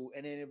middle school,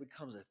 and then it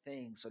becomes a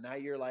thing. So now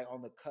you're like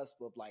on the cusp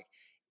of like,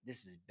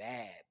 this is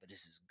bad, but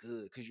this is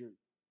good because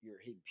you're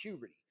hitting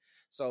puberty.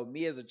 So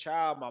me as a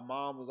child, my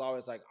mom was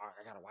always like, "Oh,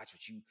 I gotta watch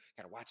what you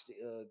gotta watch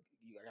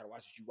I gotta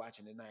watch what you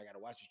watching tonight. I gotta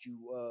watch what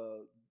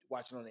you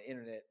watching on the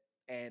internet."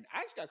 And I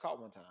actually got caught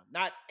one time,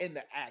 not in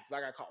the act, but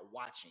I got caught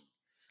watching.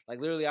 Like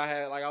literally,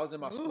 I was in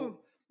my school. Ooh.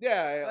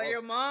 Yeah, By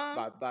your mom.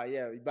 by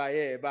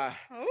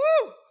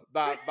Ooh.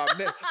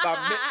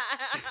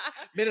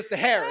 Minister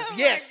Harris. Oh my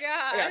Yes,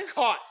 I got gosh.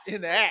 caught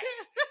in the act.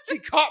 She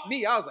caught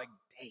me. I was like,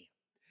 damn.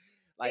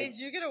 Like, Did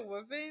you get a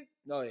whooping?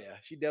 oh yeah,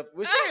 she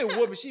definitely. Well, she ain't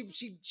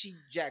whooping. She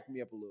jacked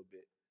me up a little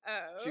bit. Oh.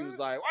 She was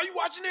like, "Why are you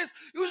watching this?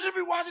 You should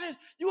be watching this.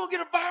 You gonna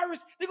get a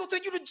virus. They gonna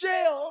take you to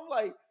jail." I'm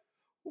like,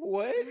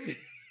 "What?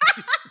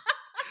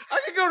 I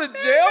can go to jail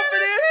for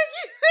this?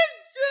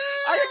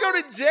 I can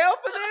go to jail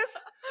for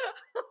this?"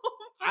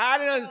 I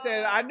didn't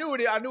understand. I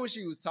knew what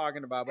she was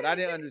talking about, but I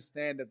didn't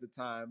understand at the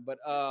time. But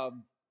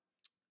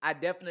I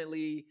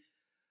definitely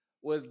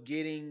was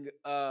getting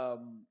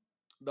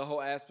the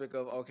whole aspect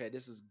of, okay,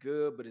 this is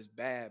good, but it's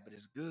bad, but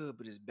it's good,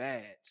 but it's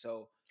bad.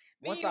 So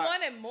But once you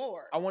wanted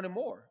more. I wanted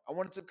more. I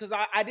wanted to, because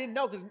I didn't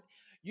know, because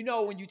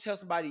when you tell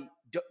somebody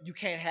you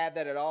can't have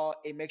that at all,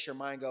 it makes your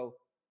mind go,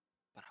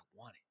 but I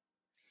want it.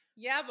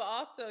 Yeah, but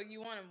also you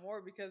wanted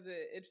more because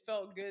it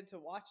felt good to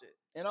watch it.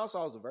 And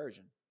also I was a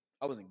virgin.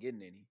 I wasn't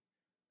getting any.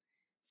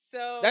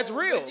 So That's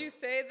real. Would you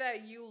say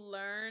that you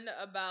learned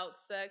about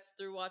sex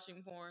through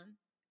watching porn?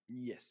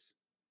 Yes.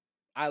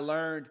 I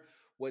learned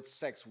what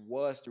sex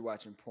was through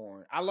watching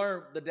porn. I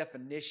learned the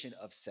definition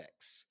of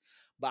sex,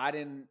 but I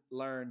didn't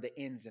learn the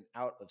ins and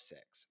out of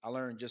sex. I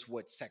learned just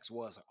what sex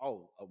was.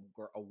 Oh,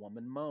 a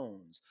woman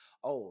moans.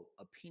 Oh,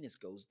 a penis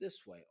goes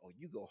this way. Or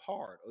you go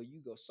hard. Or you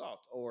go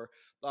soft. Or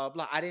blah,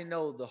 blah. I didn't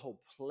know the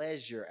whole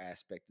pleasure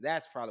aspect.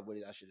 That's probably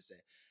what I should have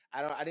said.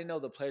 I didn't know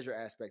the pleasure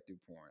aspect through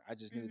porn. I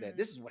just knew that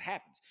this is what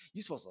happens.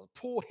 You're supposed to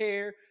pull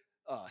hair,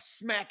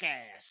 smack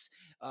ass.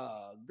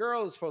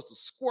 Girl is supposed to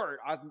squirt.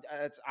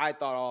 I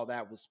thought all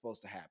that was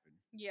supposed to happen.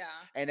 Yeah.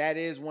 And that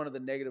is one of the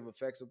negative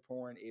effects of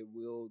porn. It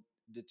will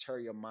deter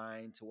your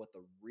mind to what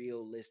the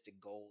realistic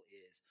goal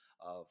is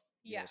of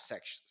Yeah.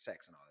 sex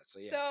and all that. So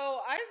yeah.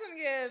 So I just want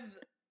to give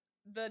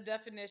the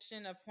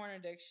definition of porn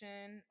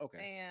addiction.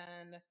 Okay.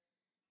 And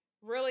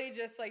really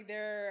just like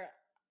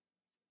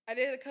I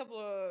did a couple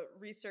of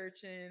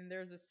research and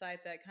there's a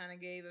site that kind of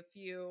gave a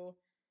few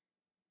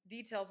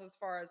details as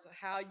far as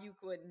how you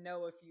could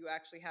know if you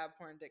actually have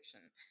porn addiction.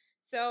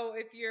 So,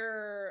 if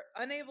you're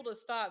unable to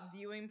stop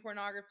viewing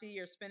pornography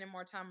or spending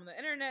more time on the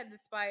internet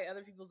despite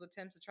other people's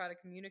attempts to try to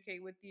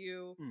communicate with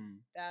you,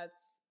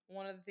 that's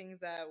one of the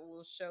things that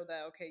will show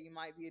that, okay, you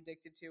might be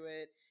addicted to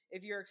it.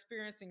 If you're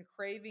experiencing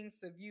cravings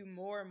to view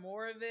more and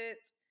more of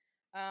it,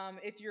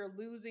 if you're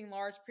losing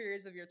large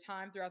periods of your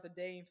time throughout the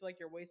day and feel like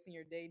you're wasting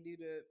your day due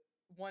to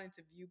wanting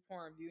to view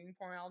porn, viewing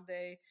porn all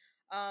day.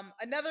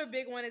 Another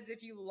big one is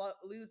if you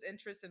lose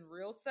interest in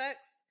real sex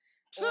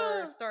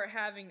or start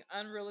having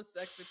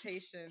unrealistic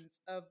expectations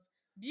of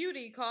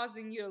beauty,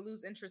 causing you to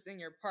lose interest in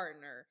your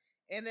partner.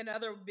 And then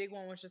another big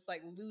one was just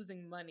like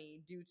losing money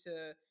due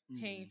to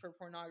paying for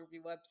pornography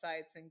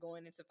websites and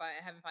going into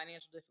having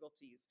financial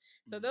difficulties.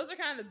 So those are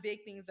kind of the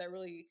big things that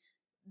really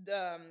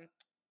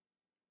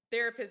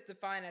therapists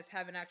define as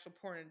having actual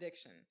porn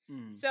addiction.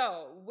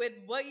 So with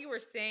what you were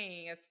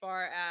saying as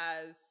far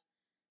as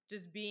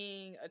just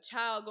being a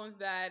child, going through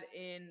that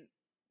and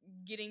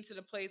getting to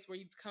the place where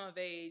you've become of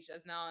age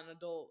as now an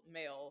adult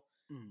male,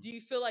 do you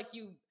feel like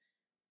you've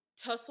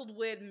tussled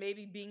with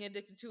maybe being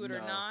addicted to it or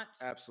not?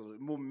 Absolutely.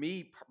 Well,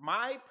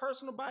 my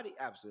personal body,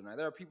 absolutely not.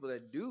 There are people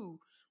that do,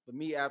 but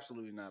me,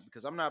 absolutely not.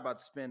 Because I'm not about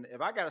to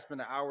if I got to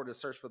spend an hour to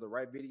search for the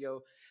right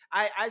video.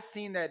 I've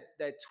seen that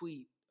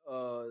tweet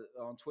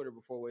on Twitter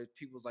before where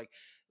people's like,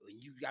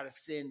 you got to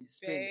spend.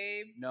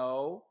 Babe.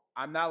 No,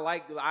 I'm not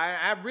like,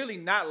 I'm really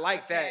not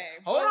like that. Okay,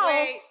 Hold but on.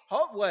 wait.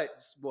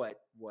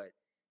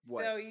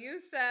 What? So you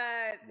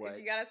said What? if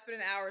you got to spend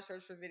an hour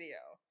search for video.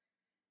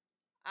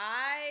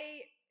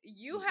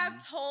 You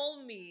have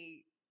told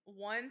me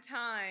one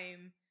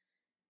time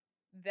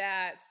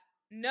that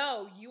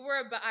no,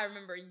 I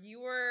remember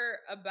you were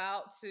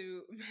about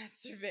to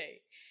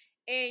masturbate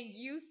and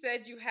you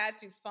said you had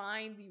to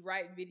find the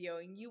right video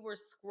and you were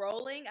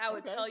scrolling. I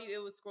would tell you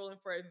it was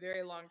scrolling for a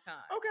very long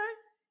time.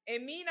 Okay.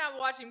 And me not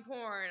watching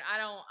porn, I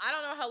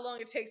don't know how long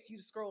it takes you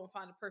to scroll and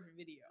find the perfect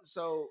video.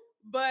 So,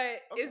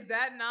 but is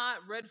that not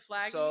red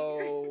flagging?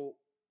 So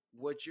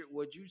what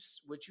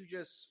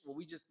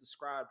we just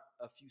described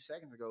a few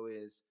seconds ago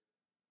is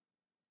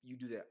you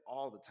do that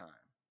all the time.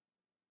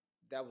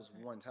 That was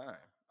one time.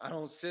 I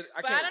don't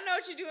know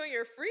what you do in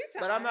your free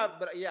time. But I'm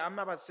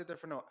not about to sit there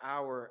for no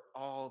hour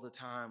all the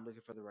time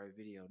looking for the right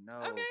video. No.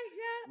 Okay,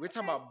 yeah. We're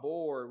talking about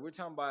bored. We're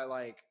talking about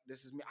like,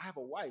 this is me. I have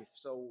a wife,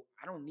 so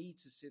I don't need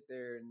to sit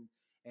there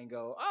and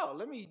go, oh,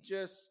 let me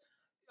just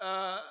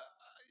no.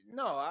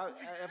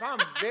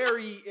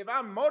 If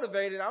I'm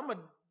motivated, I'm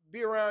gonna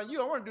be around you.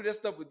 I want to do this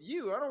stuff with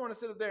you. I don't want to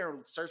sit up there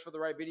and search for the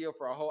right video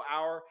for a whole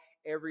hour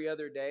every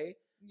other day.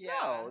 Yeah.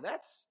 No,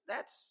 that's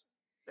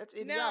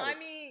idiotic. No, I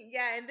mean,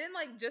 yeah, and then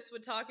like just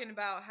with talking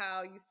about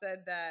how you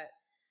said that,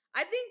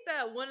 I think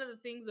that one of the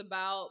things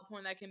about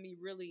porn that can be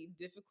really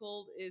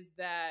difficult is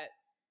that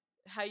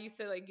how you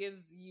said like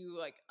gives you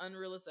like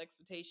unrealistic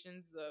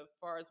expectations as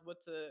far as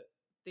what to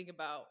think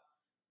about,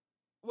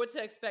 what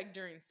to expect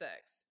during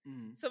sex.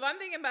 So if I'm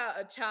thinking about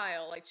a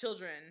child, like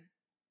children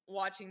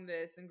watching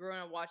this and growing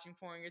up watching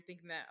porn, you're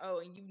thinking that, oh,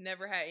 and you've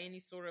never had any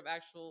sort of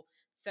actual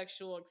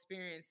sexual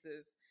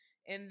experiences,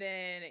 and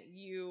then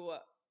you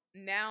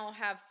now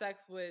have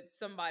sex with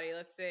somebody.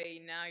 Let's say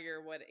now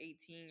you're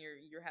 18,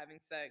 you're having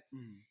sex,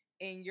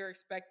 and you're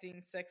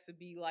expecting sex to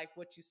be like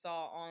what you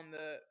saw on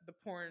the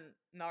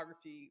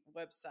pornography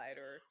website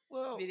or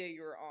video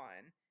you were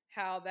on.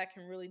 How that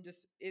can really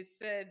it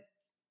said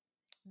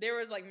there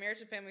was like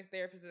marriage and family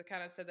therapists that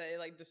kind of said that it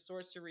like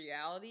distorts your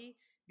reality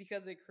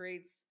because it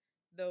creates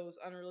those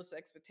unrealistic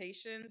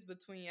expectations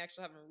between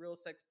actually having real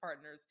sex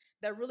partners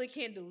that really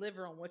can't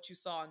deliver on what you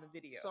saw in the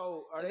video.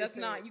 So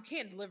you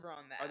can't deliver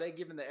on that. Are they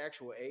giving the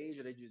actual age,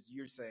 or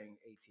you're saying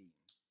 18?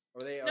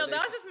 No,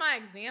 that was just my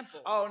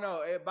example. Oh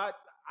no, but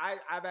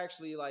I've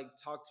actually like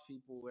talked to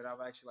people and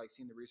I've actually like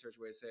seen the research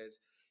where it says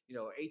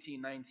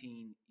 18,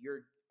 19,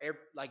 you're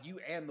like you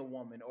and the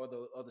woman or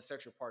the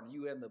sexual partner,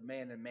 you and the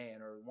man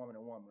or woman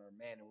and woman or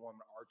man and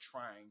woman are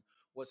trying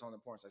what's on the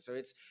porn site.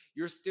 So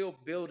you're still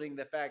building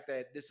the fact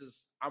that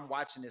I'm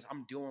watching this,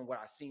 I'm doing what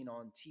I've seen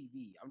on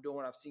TV, I'm doing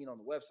what I've seen on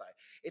the website.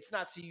 It's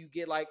not till you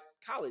get like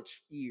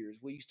college years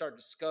where you start to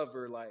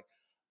discover like,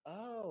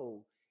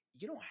 oh,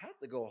 you don't have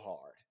to go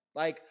hard.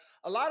 Like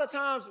a lot of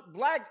times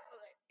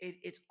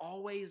it's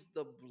always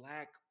the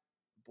black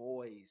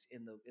boys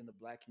in the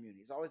black community.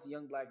 It's always the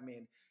young black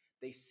men.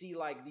 They see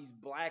like these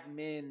black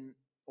men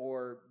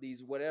or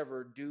these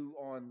whatever do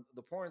on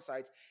the porn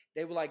sites.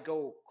 They would like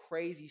go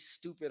crazy,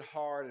 stupid,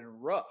 hard,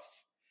 and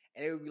rough.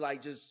 And it would be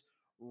like just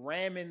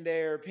ramming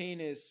their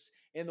penis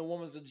in the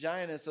woman's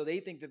vagina. So they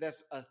think that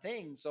that's a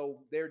thing. So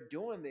they're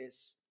doing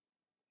this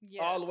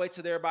all the way Yes.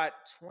 to they're about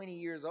 20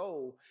 years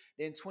old.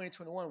 Then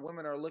 2021,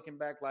 women are looking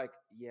back like,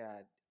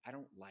 yeah, I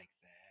don't like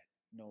that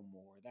no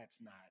more.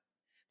 That's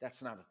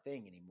not a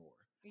thing anymore.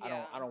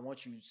 Yeah. I don't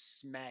want you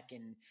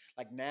smacking.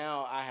 Like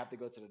now I have to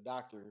go to the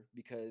doctor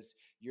because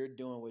you're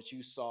doing what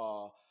you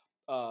saw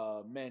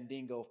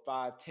Mandingo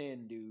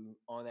 510 do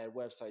on that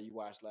website you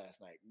watched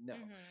last night. No.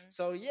 Mhm.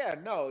 So yeah,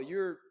 no,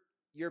 you're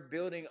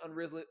building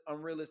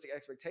unrealistic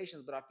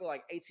expectations, but I feel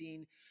like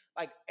 18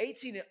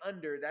 and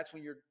under, that's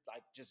when you're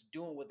like just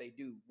doing what they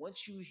do.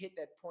 Once you hit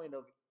that point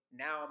of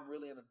now I'm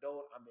really an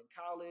adult, I'm in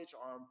college,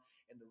 or I'm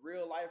in the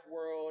real life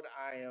world,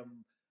 I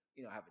am,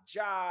 have a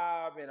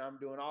job and I'm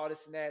doing all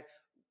this and that.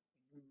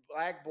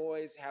 Black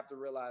boys have to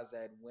realize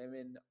that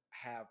women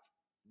have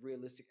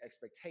realistic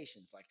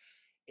expectations. Like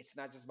it's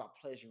not just about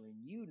pleasuring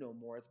you no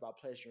more, it's about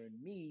pleasuring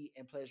me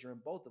and pleasuring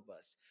both of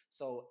us.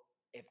 So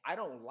if I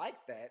don't like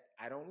that,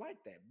 I don't like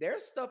that.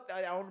 There's stuff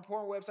that on the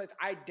porn websites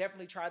I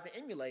definitely tried to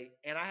emulate,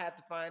 and I had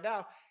to find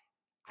out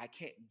I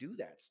can't do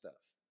that stuff.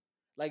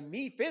 Like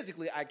me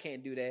physically, I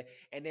can't do that.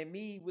 And then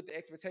me with the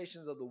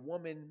expectations of the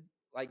woman,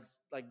 like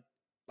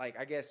like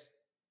I guess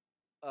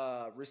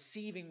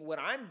receiving what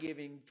I'm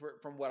giving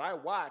from what I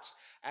watched,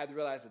 I had to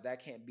realize that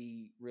that can't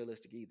be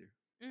realistic either.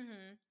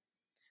 Mhm.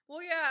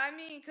 Well, yeah, I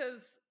mean,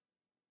 cuz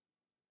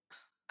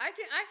I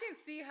can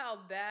see how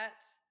that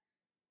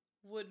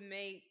would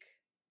make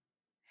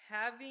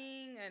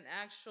having an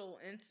actual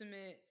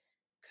intimate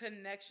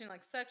connection,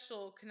 like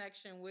sexual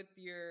connection with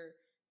your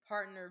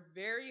partner,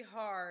 very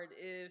hard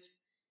if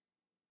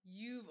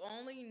you've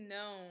only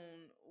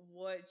known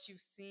what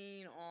you've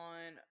seen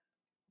on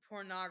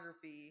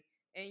pornography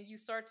and you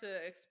start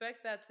to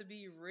expect that to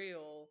be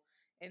real,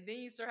 and then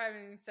you start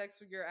having sex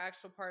with your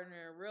actual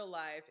partner in real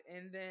life,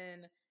 and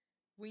then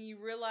when you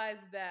realize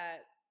that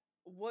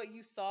what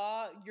you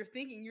saw,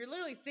 you're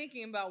literally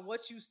thinking about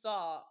what you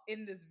saw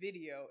in this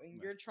video and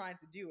Right. you're trying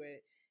to do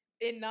it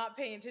and not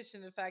paying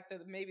attention to the fact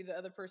that maybe the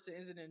other person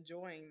isn't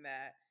enjoying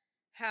that,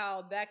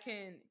 how that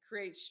can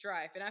create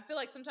strife. And I feel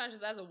like sometimes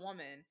just as a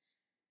woman,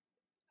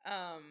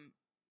 um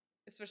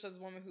especially as a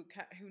woman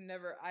who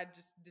never, I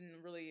just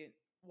didn't really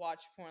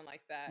watch porn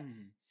like that,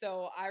 Mhm.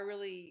 so I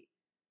really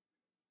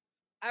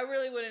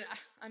wouldn't.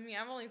 I mean,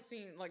 I've only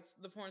seen like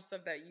the porn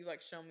stuff that you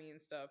like show me and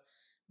stuff,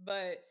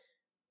 but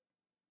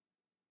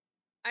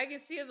I can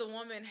see as a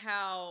woman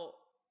how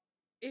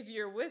if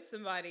you're with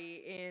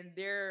somebody and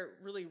they're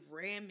really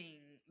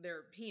ramming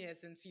their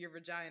penis into your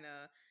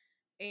vagina,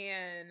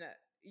 and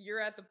you're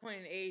at the point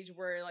in age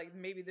where like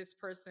maybe this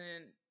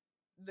person,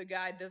 the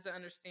guy doesn't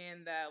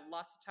understand that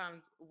lots of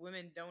times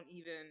women don't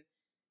even,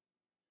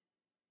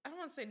 I don't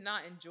want to say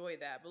not enjoy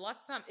that, but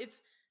lots of time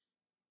it's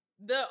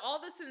the all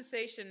the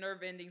sensation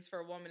nerve endings for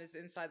a woman is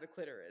inside the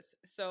clitoris.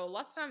 So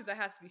lots of times that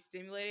has to be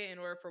stimulated in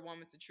order for a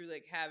woman to truly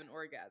like have an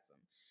orgasm.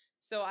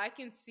 So I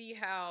can see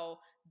how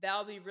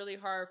that'll be really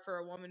hard for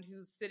a woman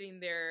who's sitting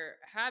there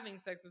having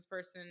sex with this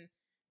person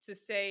to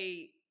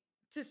say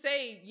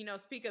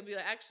speak up, be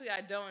like, actually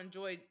I don't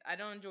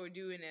enjoy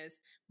doing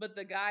this, but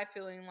the guy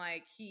feeling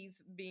like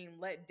he's being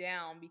let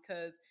down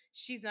because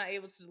she's not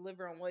able to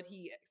deliver on what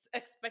he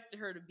expected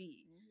her to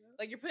be.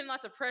 Like you're putting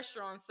lots of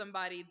pressure on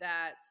somebody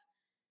that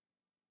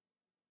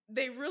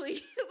they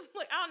really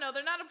like, I don't know,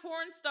 they're not a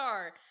porn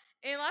star,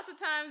 and lots of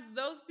times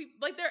those people,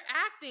 like, they're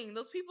acting,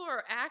 those people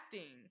are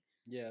acting,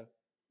 Yeah.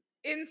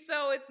 and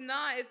so it's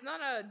not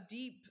a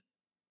deep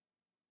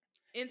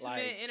intimate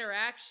Like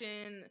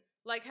interaction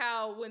like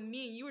how when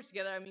me and you were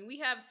together. I mean, we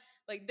have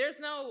like there's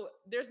no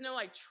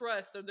like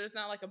trust, or there's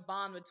not like a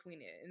bond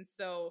between it, and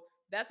so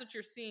that's what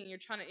you're seeing. You're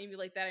trying to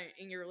emulate that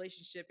in your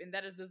relationship, and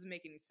that just doesn't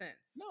make any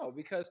sense. no,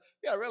 because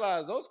you gotta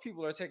realize those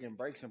people are taking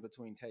breaks in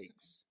between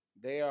takes.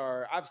 They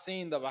are. I've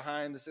seen the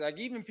behind the scenes, like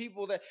even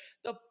people that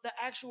the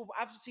actual.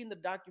 I've seen the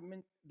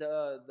document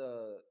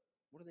the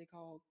what are they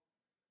called?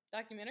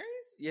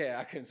 Documentaries. Yeah,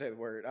 I couldn't say the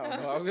word. I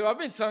don't know. I've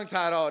been tongue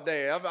tied all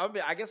day.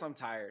 I guess I'm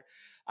tired.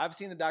 I've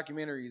seen the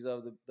documentaries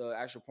of the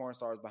actual porn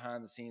stars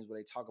behind the scenes where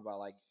they talk about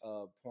like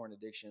porn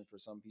addiction for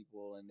some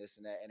people and this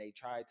and that, and they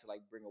try to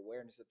like bring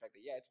awareness to the fact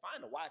that yeah, it's fine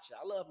to watch it.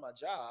 I love my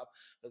job,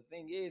 but the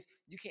thing is,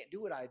 you can't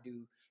do what I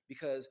do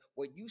because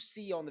what you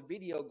see on the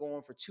video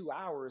going for 2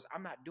 hours,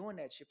 I'm not doing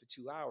that shit for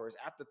 2 hours.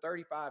 After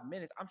 35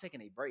 minutes, I'm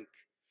taking a break.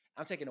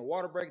 I'm taking a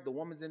water break. The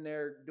woman's in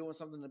there doing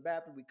something in the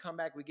bathroom. We come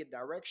back, we get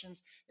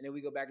directions, and then we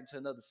go back into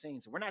another scene.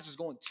 So we're not just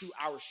going 2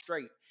 hours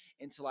straight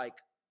into like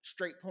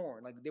straight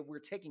porn. Like we're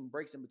taking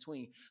breaks in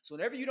between. So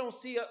whenever you don't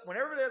see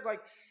whenever there's like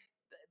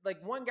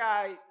one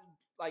guy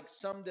like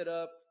summed it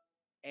up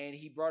and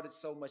he brought it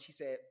so much. He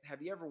said,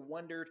 "Have you ever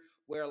wondered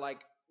where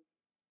like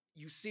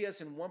you see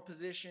us in one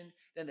position,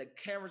 then the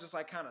camera just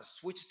like kind of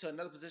switches to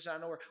another position out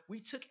of nowhere. We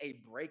took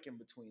a break in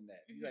between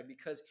that. He's like,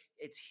 because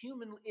it's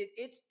human,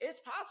 it's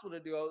possible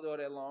to do all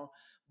that long,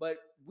 but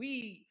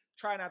we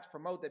try not to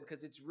promote that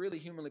because it's really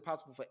humanly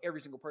possible for every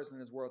single person in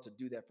this world to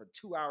do that for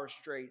 2 hours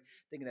straight,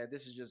 thinking that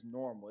this is just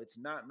normal. It's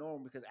not normal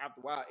because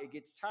after a while it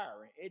gets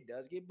tiring. It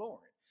does get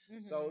boring.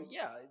 So Mhm.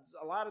 yeah, it's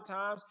a lot of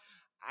times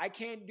I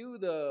can't do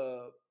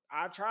the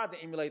I've tried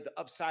to emulate the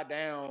upside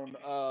down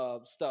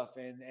stuff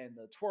and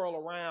the twirl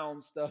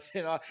around stuff,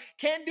 and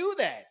can't do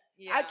that.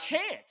 Yeah. I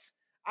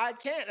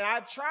can't, and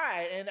I've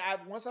tried, and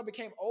once I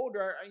became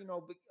older,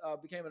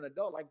 became an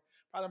adult, like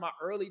probably my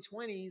early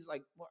 20s,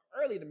 like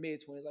early to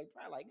mid 20s, like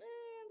probably like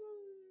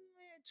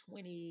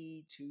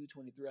 22,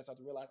 23, I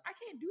started to realize I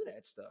can't do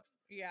that stuff.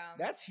 Yeah.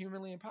 That's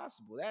humanly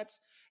impossible.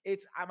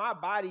 My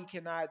body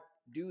cannot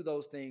do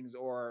those things,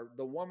 or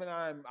the woman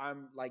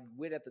I'm like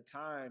with at the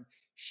time,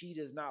 she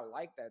does not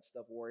like that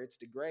stuff, or it's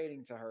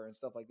degrading to her and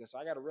stuff like this. So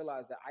I got to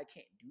realize that I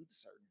can't do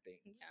certain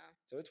things. Yeah.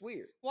 So it's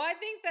weird. Well, I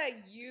think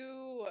that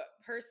you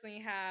personally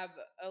have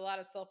a lot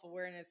of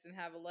self-awareness and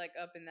have a leg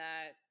up in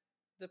that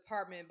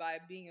department by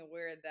being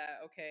aware that,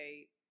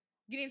 okay,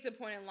 getting to the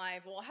point in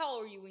life, well, how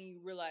old were you when you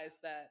realized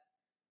that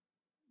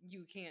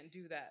you can't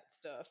do that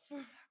stuff?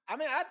 I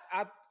mean,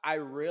 I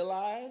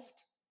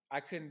realized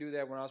I couldn't do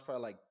that when I was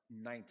probably like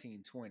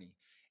 19, 20.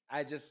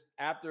 I just,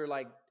 after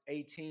like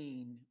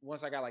 18,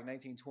 once I got like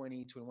 19,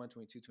 20, 21,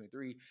 22,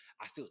 23,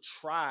 I still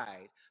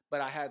tried,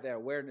 but I had that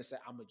awareness that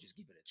I'm going to just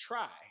give it a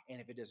try.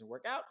 And if it doesn't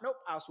work out, nope,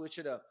 I'll switch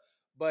it up.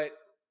 But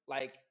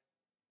like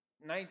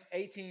 19,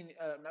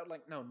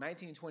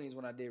 20 is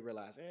when I did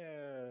realize,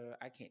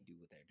 I can't do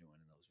what they're doing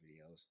in those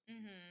videos.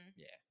 Mm-hmm.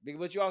 Yeah.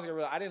 But you also got to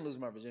realize, I didn't lose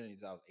my virginity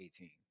until I was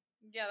 18.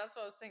 Yeah, that's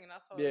what I was thinking.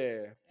 That's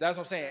what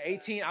I'm saying.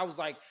 18, I was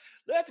like,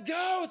 let's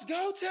go, it's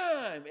go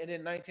time. And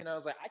then 19, I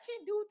was like, I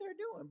can't do what they're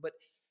doing. But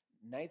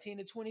 19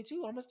 to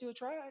 22, I'm gonna still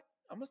try it.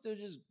 I'm gonna still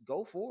just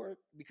go for it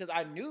because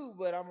I knew,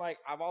 but I'm like,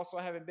 I've also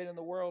haven't been in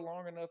the world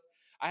long enough.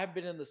 I haven't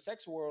been in the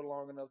sex world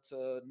long enough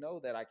to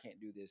know that I can't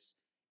do this,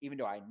 even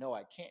though I know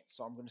I can't.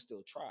 So I'm gonna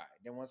still try.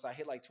 Then once I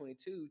hit like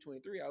 22,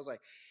 23, I was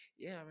like,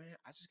 yeah, man,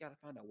 I just gotta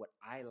find out what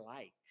I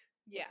like.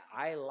 Yeah.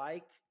 What I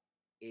like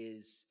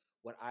is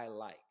what I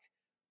like.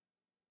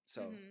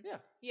 So yeah.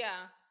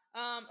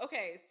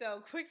 Okay,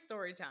 so quick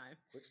story time.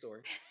 Quick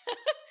story.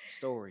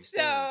 Story.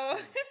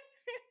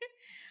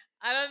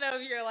 I don't know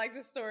if you're like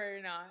the story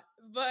or not,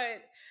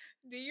 but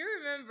do you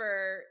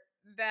remember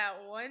that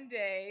one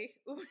day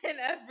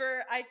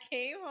whenever I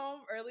came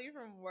home early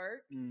from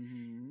work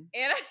Mm-hmm.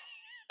 and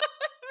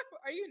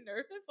are you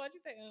nervous? Why'd you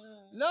say?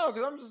 No,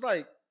 because I'm just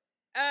like,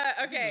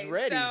 okay, just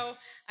ready. So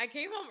I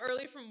came home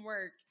early from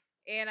work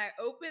and I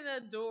opened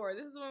the door.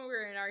 This is when we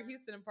were in our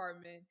Houston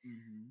apartment.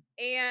 Mm-hmm.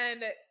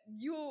 And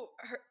you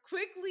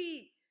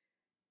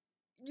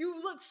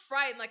look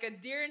frightened like a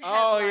deer in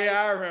Oh headlights.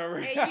 yeah, I remember.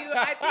 And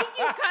I think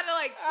you kind of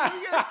like threw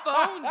your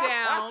phone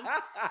down.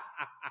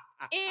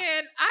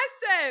 And I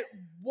said,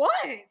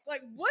 "What?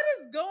 Like, what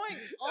is going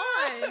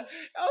on?"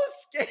 I was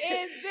scared.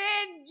 And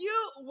then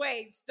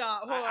wait,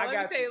 stop, hold on. I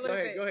got you. Let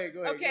me say. Go ahead.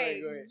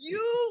 Okay, go ahead.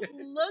 You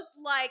looked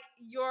like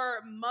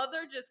your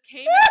mother just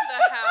came into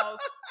the house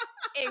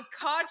and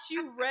caught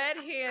you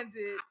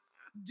red-handed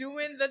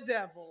doing the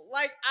devil.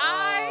 Like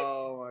I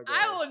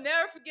will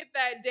never forget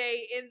that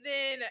day. And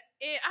then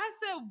I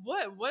said,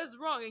 what is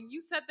wrong? And you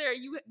sat there,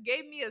 you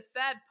gave me a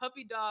sad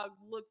puppy dog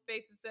look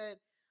face and said,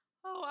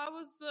 oh, I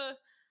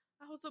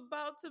was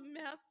about to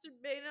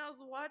masturbate and I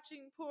was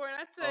watching porn.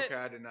 I said, okay,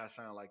 I did not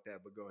sound like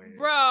that, but go ahead.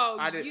 Bro,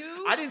 I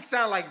didn't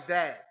sound like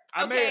that.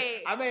 I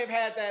may have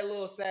had that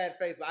little sad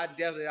face, but I was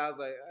like, I was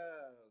about to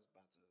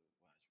watch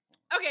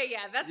porn. Okay,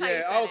 yeah, that's how you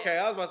said okay. it.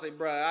 I was about to say,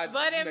 bro.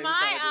 But in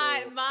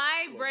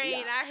my brain,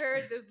 biatch. I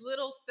heard this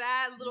little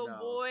sad little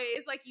boy.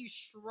 It's like you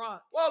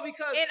shrunk. Well,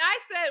 because and I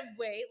said,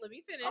 wait, let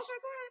me finish. Okay,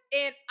 go ahead.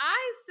 And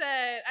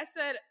I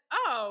said,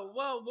 oh,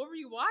 well, what were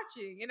you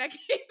watching? And I came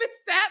and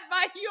sat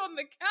by you on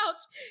the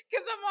couch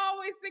because I'm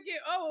always thinking,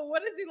 oh, well,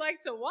 what does he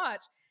like to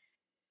watch?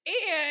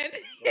 And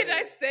did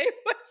I say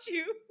what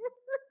you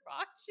were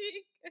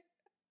watching?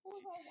 What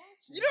was I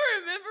watching? You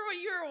don't remember what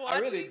you were watching?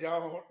 I really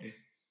don't.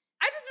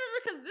 I just remember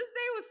because this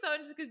day was so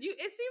interesting because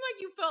it seemed like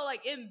you felt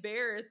like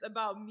embarrassed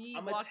about me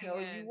I'm gonna tell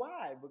in. you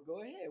why, but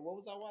go ahead. What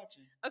was I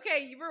watching?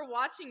 Okay, you were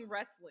watching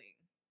wrestling.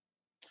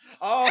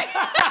 Oh. and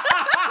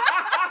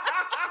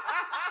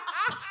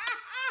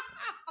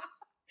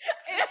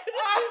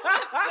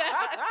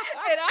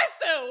I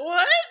said,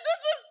 what?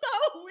 This is so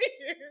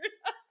weird.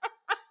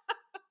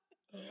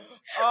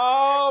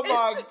 Oh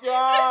my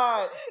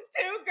God.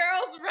 Two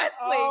girls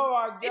wrestling. Oh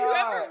my God. And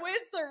whoever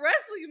wins the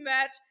wrestling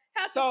match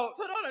has to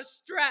put on a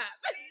strap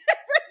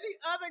for the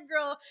other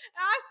girl. And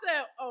I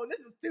said, oh, this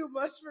is too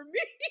much for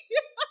me.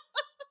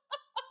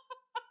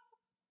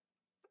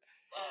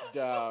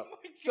 Dog.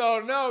 So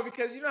no,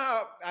 because you know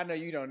how I know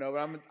you don't know, but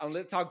I'm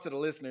gonna talk to the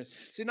listeners.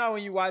 So now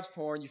when you watch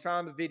porn, you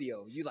found the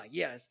video, you like,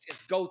 yeah,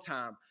 it's go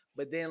time.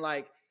 But then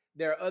like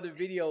there are other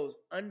videos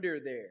under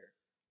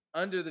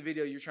the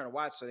video you're trying to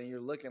watch. So then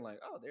you're looking like,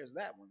 oh, there's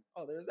that one.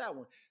 Oh, there's that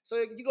one. So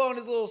you go in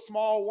this little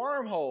small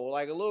wormhole,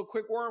 like a little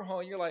quick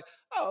wormhole, and you're like,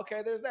 oh,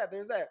 okay, there's that.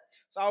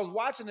 So I was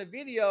watching the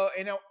video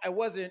and I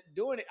wasn't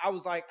doing it. I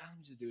was like, let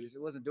me just do this.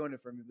 It wasn't doing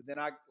it for me. But then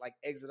I like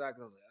exited out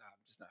because I was like,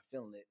 I'm just not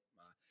feeling it.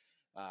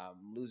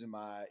 Losing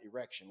my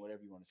erection,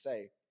 whatever you want to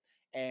say.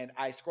 And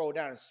I scrolled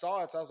down and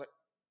saw it. So I was like,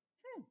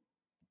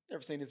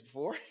 never seen this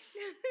before.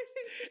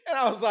 And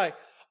I was like,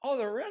 oh,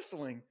 they're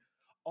wrestling.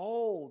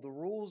 oh, the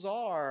rules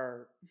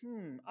are,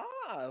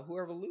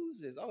 whoever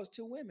loses, oh, it's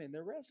two women,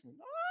 they're wrestling.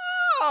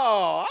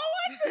 Oh,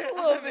 I like this a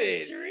little I'm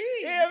bit. intrigued.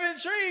 Yeah, I'm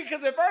intrigued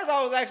because at first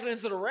I was actually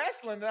into the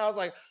wrestling, and I was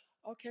like,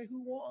 okay,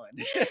 who won?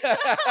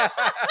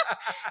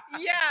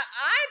 Yeah,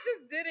 I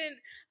just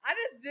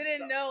didn't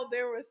So- know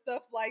there was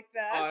stuff like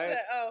that. Oh, I said,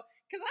 it's- oh,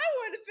 because I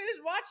wanted to finish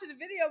watching the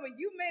video, but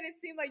you made it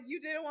seem like you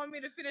didn't want me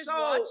to finish So,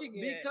 watching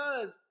it.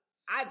 because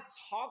I've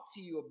talked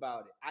to you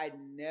about it,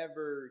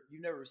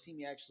 you never see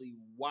me actually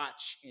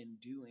watch and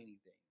do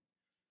anything.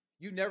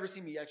 You never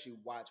see me actually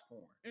watch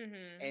porn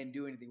Mhm. and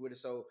do anything with it.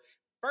 So,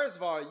 first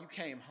of all, you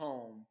came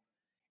home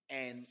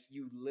and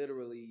you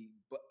literally,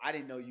 but I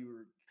didn't know you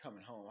were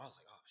coming home. I was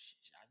like, oh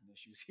shit, I didn't know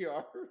she was here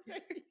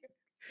already.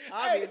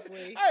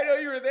 Obviously. I didn't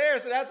know you were there,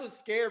 so that's what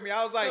scared me.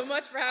 I was like, so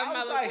much for having I my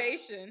was like-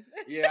 location.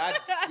 yeah,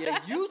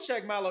 you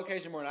check my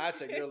location more than I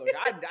check your location.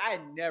 I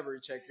never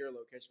check your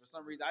location for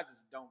some reason. I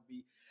just don't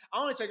be. I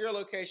only check your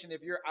location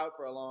if you're out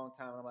for a long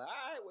time. I'm like,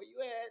 all right, where you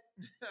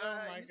at?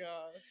 Oh my You s-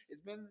 gosh.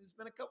 It's been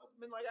like an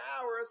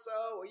hour or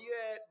so. Where you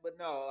at? But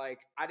no,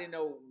 like I didn't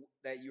know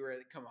that you were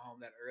coming home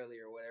that early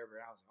or whatever.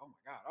 And I was like, oh my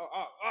god,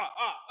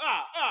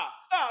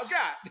 oh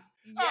god,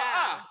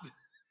 Yeah.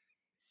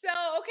 So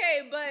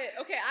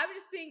I would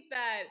just think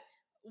that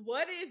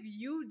what if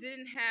you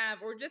didn't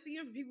have, or just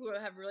even for people who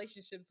have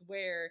relationships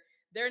where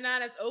they're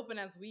not as open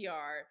as we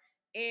are,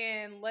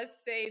 and let's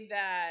say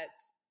that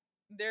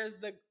there's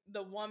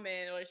the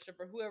woman relationship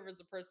or whoever's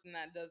the person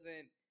that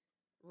doesn't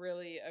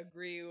really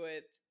agree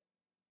with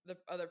the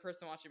other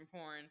person watching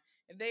porn.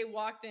 If they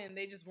walked in,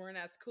 they just weren't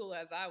as cool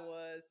as I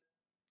was.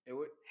 It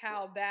would.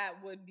 How that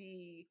would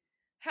be,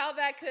 how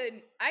that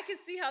could, I could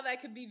see how that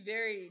could be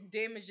very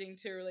damaging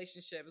to a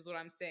relationship is what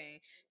I'm saying.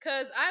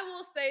 Because I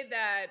will say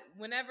that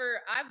whenever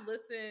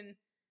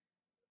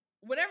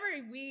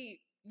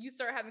you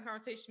start having a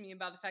conversation with me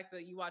about the fact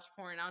that you watch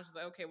porn, I was just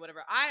like, okay,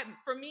 whatever. I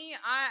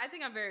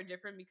think I'm very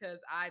different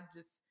because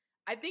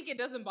I think it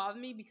doesn't bother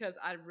me because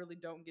I really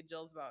don't get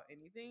jealous about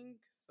anything.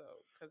 So,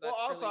 because Well,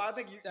 also, I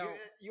think don't.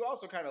 you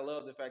also kind of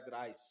love the fact that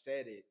I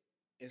said it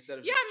instead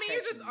of Yeah, just I mean,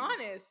 you're just catching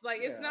you. honest.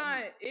 Like, Yeah, it's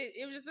not.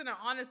 It was just in an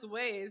honest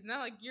way. It's not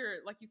like you're,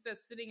 like you said,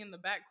 sitting in the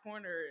back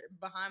corner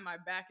behind my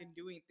back and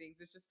doing things.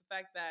 It's just the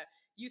fact that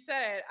you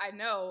said it. I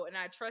know, and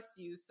I trust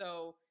you.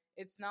 So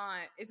it's not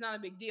a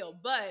big deal.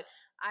 But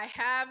I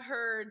have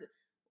heard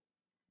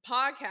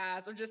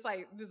podcasts or just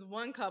like this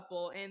one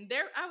couple, and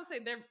I would say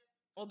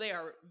they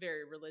are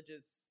very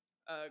religious,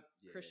 Yeah.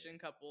 Christian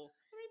couple.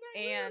 I mean,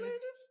 they're And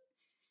religious.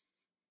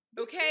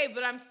 okay,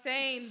 but I'm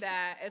saying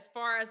that as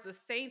far as the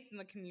saints in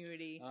the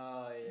community,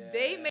 Oh yeah.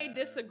 they may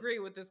disagree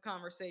with this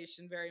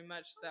conversation very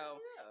much so,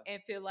 Yeah.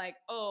 and feel like,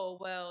 oh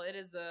well, it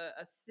is a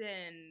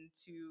sin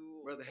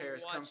to Brother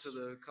Harris, come to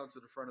the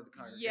front of the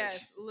congregation.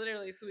 yes,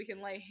 literally, so we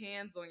can lay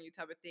hands on you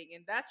type of thing.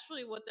 And that's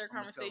truly what their I'm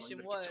gonna tell him, conversation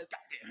 "You better was. get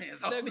your goddamn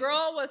hands off The me."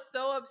 girl was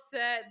so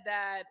upset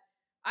that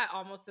I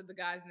almost said the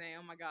guy's name.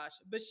 Oh my gosh.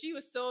 But she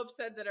was so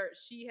upset that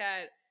she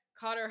had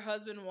caught her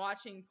husband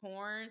watching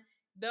porn,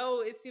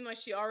 though it seemed like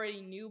she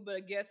already knew, but I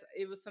guess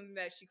it was something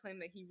that she claimed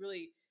that he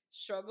really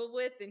struggled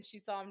with, and she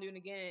saw him doing it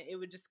again, and it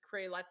would just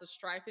create lots of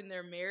strife in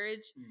their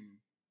marriage. Mm.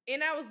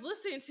 And I was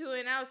listening to it,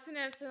 and I was sitting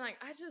there saying, like,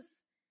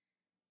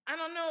 I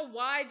don't know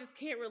why I just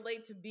can't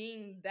relate to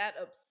being that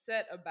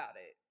upset about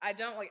it. I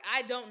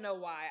don't know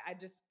why.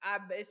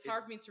 It's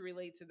hard for me to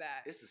relate to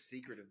that. It's a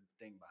secretive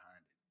thing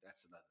behind it.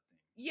 That's another thing.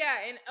 Yeah,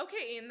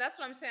 and that's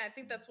what I'm saying. I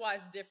think that's why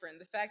it's different.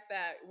 The fact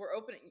that we're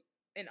open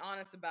and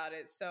honest about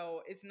it.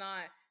 So it's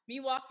not me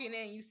walking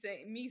in, you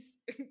say me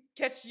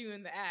catch you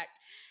in the act.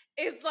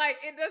 It's like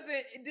it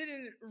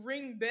didn't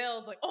ring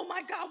bells like, oh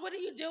my God, what are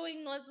you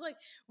doing? Let's like,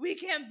 we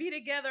can't be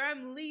together.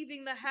 I'm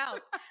leaving the house.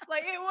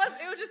 Like it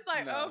was just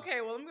like, No.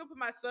 okay, well, I'm gonna put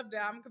my stuff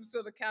down. I'm gonna sit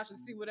on the couch and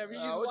see whatever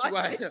she's What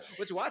watching.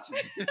 what you watching?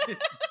 I'm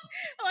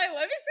like,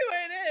 let me see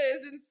what it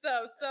is and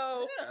stuff.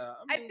 So Yeah,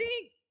 I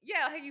think,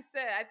 yeah, like you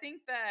said, I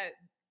think that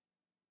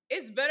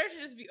it's better to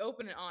just be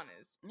open and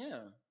honest, yeah.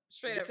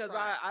 straight Because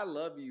up front. I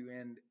love you,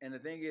 and the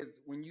thing is,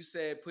 when you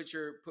said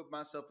put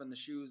myself in the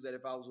shoes that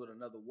if I was with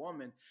another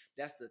woman,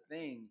 that's the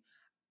thing.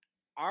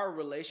 Our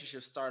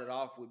relationship started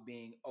off with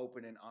being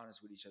open and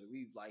honest with each other.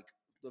 We've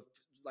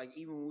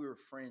even when we were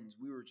friends,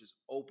 we were just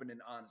open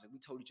and honest. Like we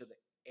told each other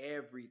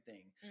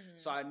everything. Mhm.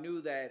 So I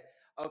knew that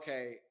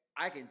okay,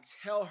 I can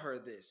tell her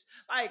this.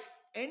 Like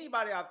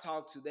anybody I've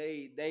talked to,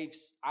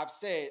 I've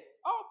said,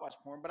 oh, I've watched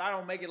porn, but I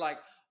don't make it like,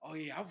 oh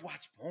yeah, I've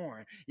watched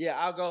porn. Yeah,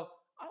 I'll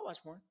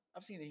watch porn.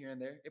 I've seen it here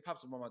and there. It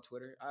pops up on my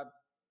Twitter.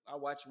 I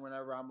watch it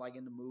whenever I'm like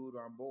in the mood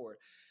or I'm bored.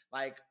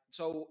 Like,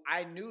 so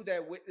I knew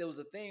that there was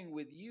a thing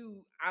with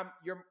you.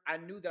 I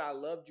knew that I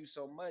loved you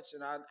so much,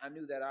 and I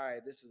knew that all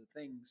right, this is a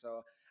thing.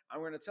 So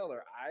I'm gonna tell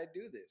her I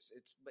do this.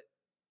 But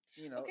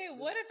Okay,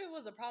 what if it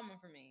was a problem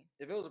for me?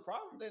 if it was a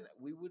problem, then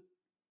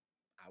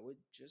I would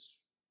just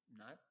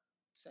not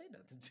say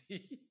nothing to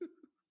you.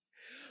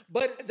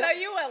 But So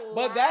you would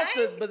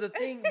lie? But the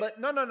thing, but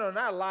no,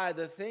 not lie.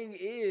 The thing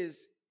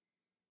is,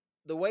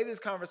 the way this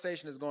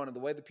conversation is going and the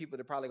way the people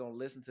that are probably going to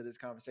listen to this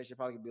conversation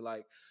probably gonna be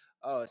like,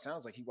 oh, it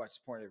sounds like he watches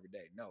porn every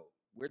day. No,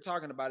 we're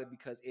talking about it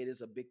because it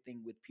is a big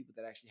thing with people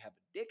that actually have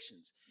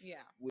addictions. Yeah.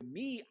 With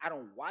me, I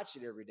don't watch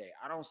it every day.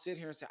 I don't sit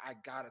here and say, I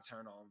gotta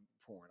turn on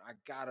porn. I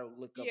gotta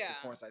look up the Yeah.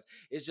 porn sites.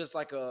 It's just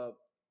like a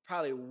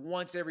probably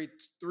once every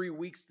 3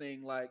 weeks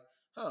thing, like,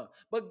 huh.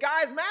 But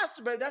guys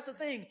masturbate. That's the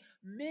thing.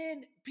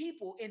 Men,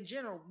 people in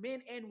general,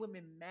 men and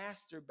women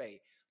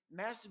masturbate,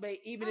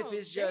 even if Oh,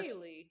 it's just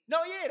daily.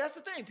 no, yeah, that's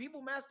the thing.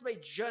 People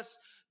masturbate just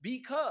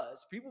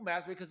because people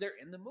masturbate because they're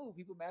in the mood.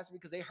 People masturbate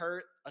because they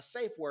heard a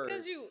safe word.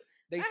 Because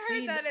They I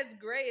seen heard that it's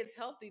great. It's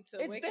healthy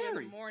to It's wake up in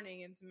very. the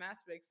morning and to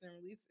masturbate and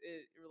release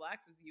it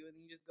relaxes you, and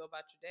then you just go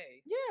about your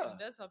day. Yeah. It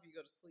does help you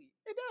go to sleep.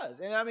 It does.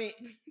 And I mean,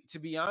 to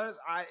be honest,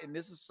 and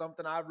this is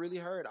something I've really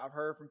heard. I've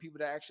heard from people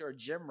that actually are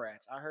gym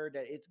rats. I heard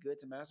that it's good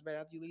to masturbate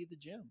after you leave the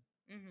gym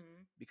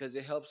Mm-hmm. because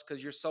it helps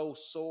because you're so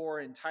sore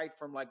and tight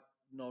from like,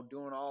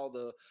 doing all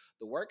the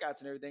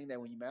workouts and everything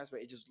that when you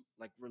masturbate, it just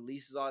like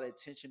releases all that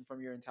tension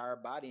from your entire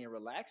body and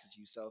relaxes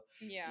you. So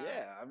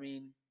yeah, I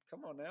mean,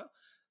 come on now.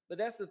 But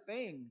that's the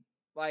thing.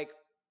 Like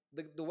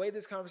the way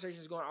this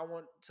conversation is going, I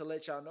want to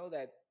let y'all know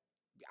that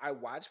I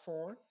watch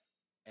porn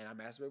and I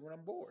masturbate when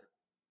I'm bored.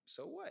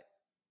 So what?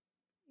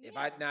 If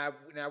I now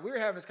we were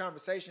having this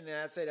conversation and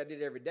I said I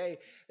did it every day,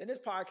 then this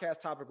podcast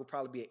topic will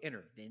probably be an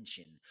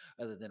intervention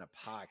other than a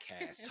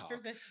podcast talk.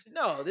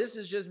 No, this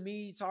is just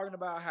me talking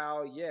about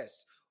how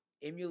yes,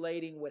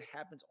 emulating what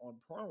happens on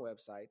porn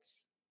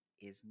websites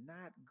is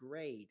not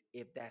great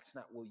if that's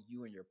not what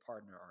you and your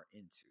partner are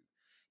into.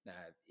 Now,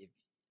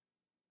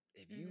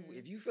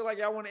 if you feel like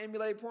y'all want to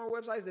emulate porn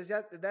websites,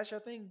 that's your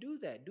thing, do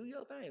that. Do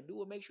your thing. Do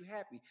what makes you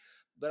happy.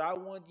 But I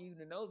want you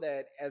to know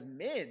that as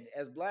men,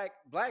 as black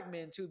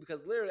men too,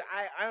 because literally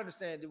I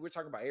understand that we're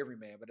talking about every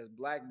man, but as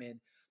black men,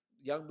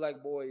 young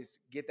black boys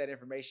get that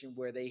information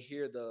where they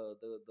hear the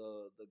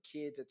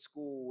kids at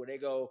school where they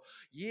go,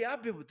 yeah,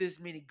 I've been with this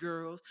many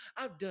girls,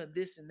 I've done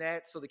this and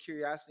that. So the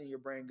curiosity in your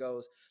brain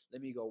goes,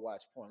 let me go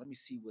watch porn. Let me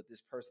see what this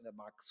person at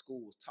my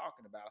school was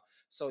talking about.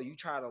 So you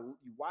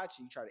watch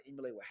it, you try to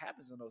emulate what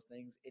happens in those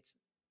things.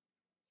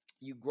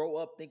 You grow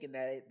up thinking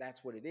that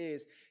that's what it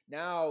is.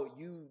 Now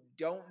you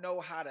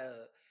know how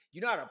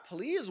to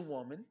please a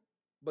woman,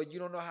 but you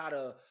don't know how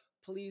to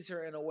please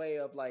her in a way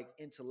of like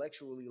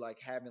intellectually, like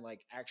having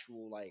like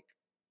actual like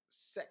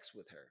sex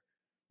with her.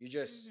 You're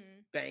just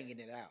banging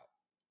it out.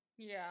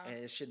 Yeah. And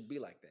it shouldn't be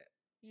like that.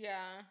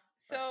 Yeah.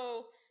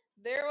 So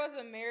there was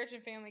a marriage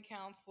and family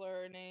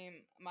counselor named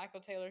Michael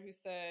Taylor who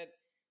said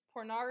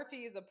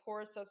pornography is a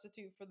poor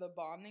substitute for the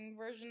bonding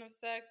version of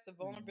sex. The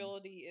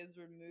vulnerability is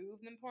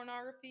removed in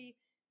pornography,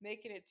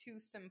 making it too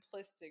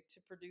simplistic to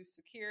produce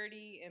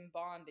security and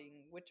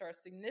bonding, which are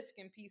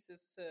significant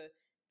pieces to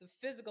the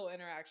physical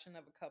interaction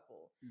of a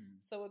couple.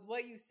 So with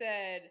what you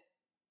said,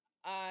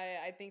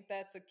 I think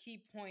that's a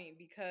key point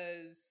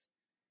because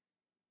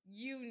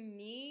you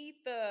need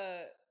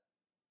the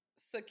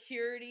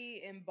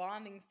security and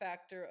bonding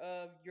factor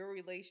of your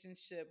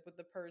relationship with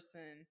the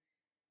person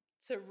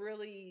to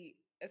really,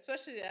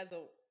 especially as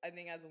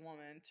a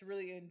woman, to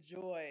really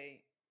enjoy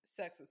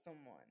sex with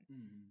someone.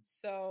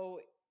 So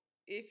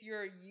if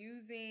you're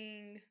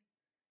using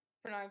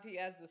pornography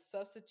as a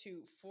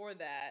substitute for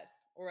that,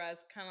 or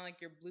as kind of like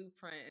your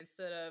blueprint,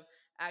 instead of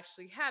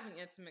actually having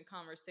intimate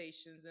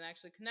conversations and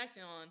actually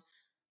connecting on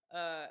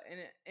an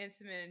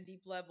intimate and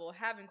deep level,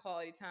 having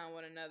quality time with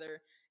one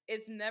another,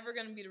 it's never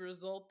going to be the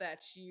result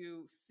that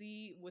you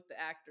see with the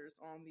actors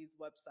on these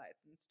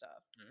websites and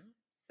stuff.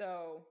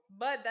 So,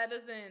 but that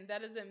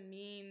doesn't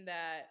mean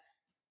that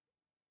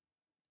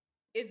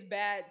it's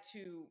bad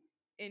to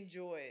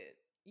enjoy it,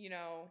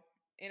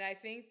 And I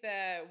think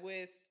that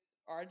with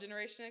our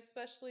generation,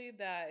 especially,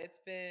 that it's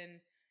been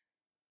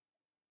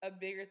a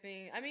bigger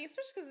thing. I mean,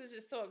 especially because it's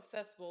just so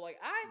accessible. Like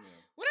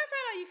when I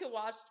found out you could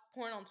watch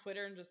porn on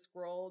Twitter and just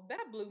scroll,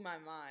 that blew my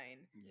mind.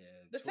 Yeah,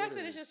 the fact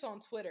that it's just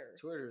on Twitter.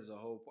 Twitter is a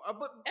whole.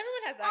 But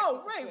everyone has access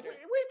to Twitter.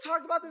 We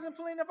talked about this in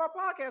plenty of our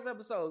podcast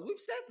episodes. We've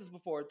said this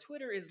before.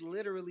 Twitter is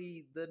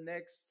literally the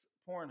next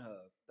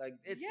Pornhub. Like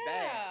it's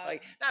bad.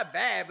 Like not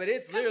bad, but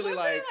it's literally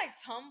like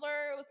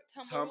Tumblr.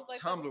 Tumblr was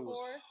like Tumblr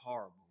was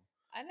horrible.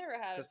 I never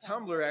had because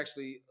Tumblr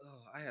actually.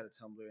 Oh, I had a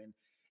Tumblr and.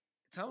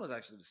 Tumblr was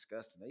actually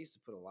disgusting. They used to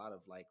put a lot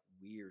of like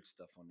weird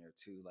stuff on there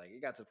too. Like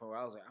it got to the point where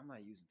I was like, I'm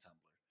not using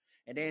Tumblr.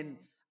 And then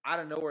out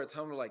of nowhere,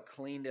 Tumblr like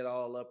cleaned it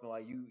all up and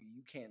like you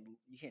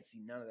can't see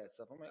none of that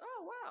stuff. I'm like,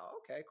 oh wow,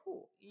 okay,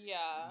 cool.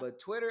 Yeah. But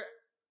Twitter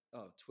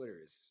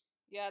is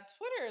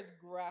Twitter is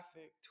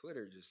graphic.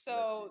 Twitter just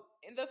so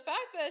and the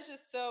fact that it's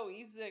just so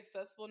easily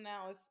accessible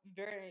now is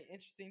very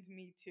interesting to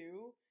me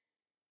too.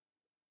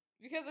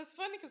 Because it's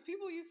funny because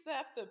people used to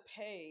have to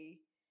pay.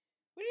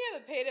 We didn't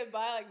have to pay to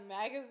buy like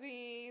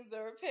magazines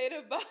or pay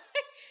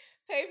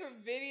for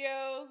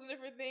videos and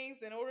different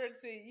things in order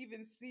to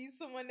even see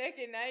someone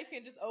naked. Now you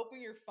can just open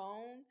your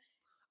phone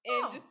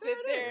and just sit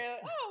there.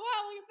 And, oh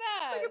wow, look at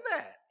that! Look at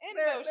that! In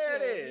there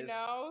it is.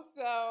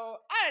 So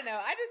I don't know.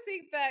 I just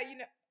think that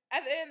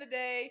at the end of the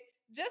day,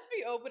 just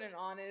be open and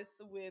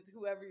honest with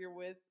whoever you're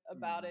with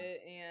about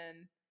it,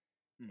 and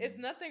it's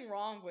nothing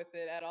wrong with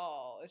it at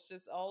all. It's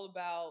just all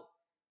about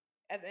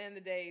at the end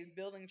of the day,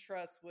 building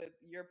trust with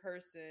your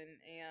person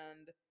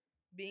and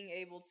being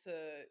able to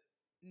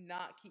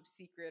not keep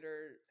secret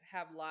or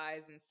have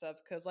lies and stuff.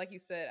 Because, like you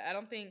said, I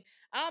don't think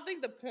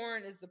the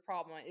porn is the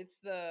problem. It's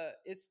the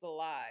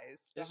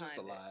lies It's just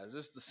the behind it. lies,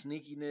 just the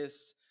sneakiness,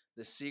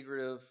 the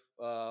secretive,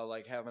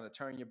 like having to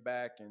turn your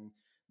back and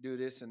do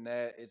this and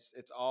that. It's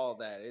all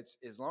that. It's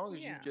as long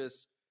as you Yeah.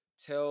 just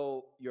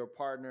tell your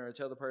partner or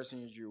tell the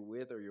person that you're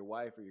with or your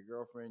wife or your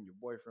girlfriend, your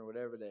boyfriend,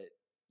 whatever, that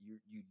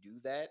you do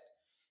that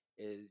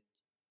is,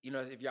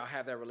 if y'all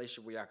have that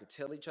relationship where y'all could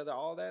tell each other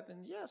all that,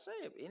 then yeah, say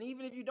it. And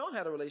even if you don't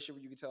have a relationship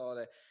where you can tell all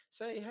that,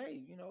 say,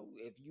 hey,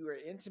 if you are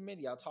intimate,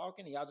 y'all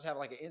talking, and y'all just have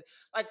like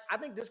like, I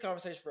think this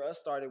conversation for us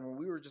started when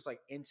we were just like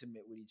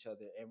intimate with each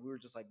other, and we were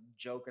just like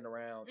joking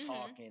around, Hmm.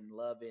 talking,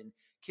 loving,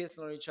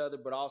 kissing on each other,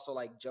 but also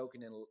like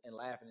joking and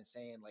laughing and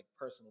saying like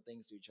personal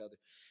things to each other.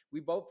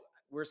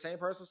 We're saying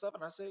personal stuff,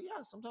 and I said,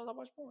 yeah, sometimes I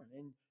watch porn,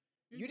 and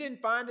you Hmm.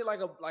 didn't find it like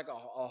a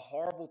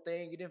horrible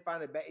thing. You didn't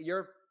find it bad.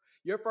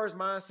 Your first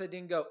mindset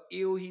didn't go,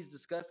 ew, he's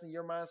disgusting.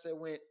 Your mindset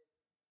went,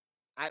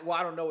 I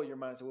don't know what your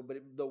mindset was, but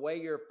the way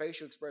your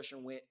facial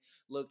expression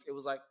looked, it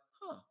was like,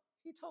 huh,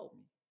 he told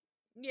me.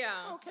 Yeah.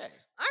 Okay.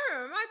 I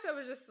remember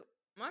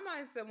my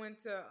mindset went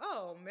to,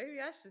 oh, maybe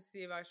I should see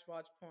if I should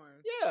watch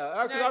porn. Yeah,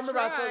 And because I I remember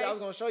I told you I tried. was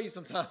going to show you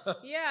sometime.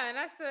 Yeah, and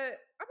I said,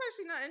 I'm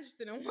actually not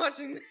interested in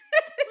watching this.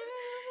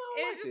 I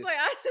And don't it's like just this. like,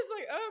 I just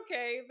like,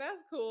 okay,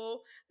 that's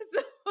cool.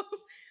 So,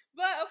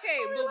 but okay, I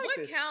don't but really like what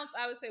this. counts?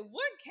 I would say,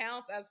 what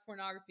counts as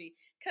pornography?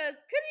 Because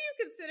couldn't you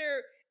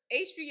consider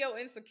HBO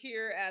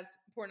Insecure as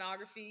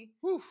pornography?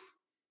 Whew.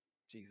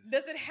 Jesus.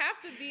 Does it have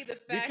to be the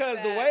fact Because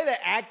the that way that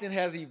acting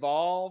has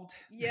evolved,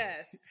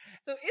 yes?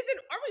 So are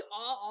we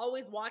all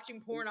always watching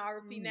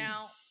pornography mm,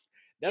 now?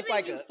 that's Even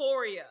like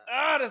Euphoria.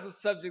 that's a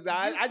subject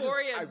that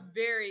Euphoria is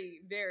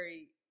very,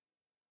 very.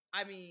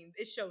 I mean,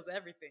 it shows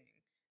everything.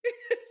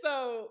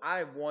 So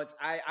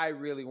I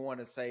really want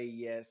to say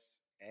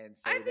yes and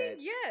I say think that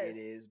yes. it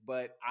is,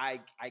 but I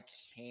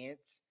can't.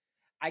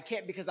 I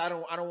can't because I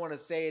don't want to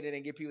say it and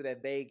then give people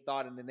that vague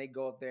thought, and then they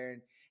go up there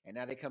and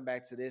now they come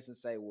back to this and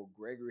say, well,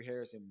 Gregory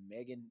Harris and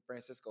Megan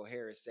Francisco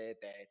Harris said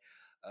that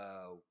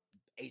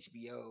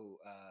HBO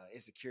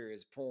Insecure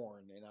is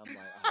porn, and I'm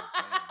like, oh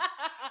damn.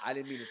 I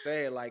didn't mean to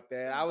say it like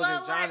that. I wasn't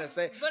But trying like, to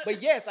say, but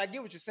but yes, I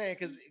get what you're saying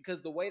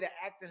because the way that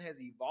acting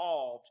has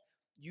evolved,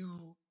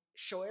 you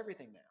show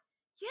everything now.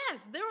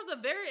 yes, there was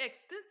a very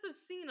extensive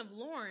scene of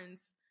Lawrence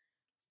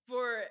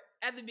for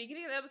at the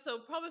beginning of the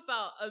episode, probably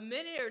about a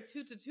minute or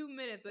 2 to 2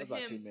 minutes That's of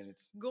about him 2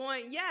 minutes.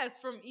 going, yes,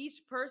 from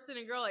each person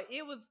and girl. Like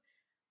it was,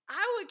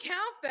 I would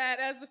count that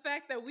as the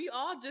fact that we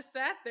all just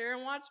sat there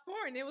and watched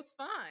porn. It was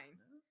fine.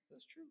 Yeah,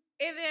 that's true.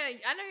 And then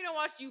I know you don't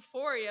watch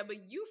Euphoria, but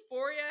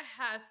Euphoria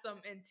has some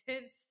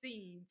intense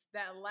scenes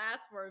that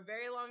last for a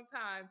very long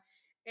time.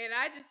 And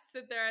I just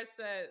sit there and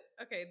said,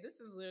 okay, this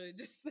is literally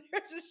just they're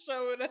just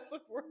showing us a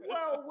porn.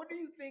 Well, what do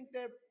you think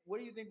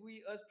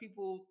we us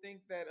people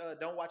think that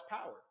don't watch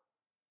Power?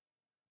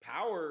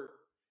 Power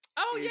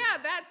Oh is yeah,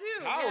 that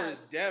too. Power Yes.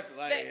 is definitely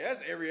like,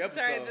 that's every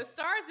episode. Sorry, the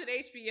stars at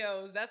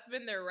HBO's, that's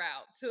been their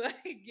route to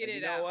like get And it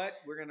you know out. what?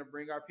 We're gonna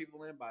bring our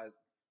people in by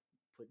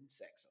putting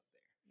sex up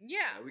there.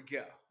 Yeah. There we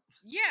go.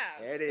 Yeah.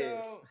 There it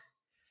is.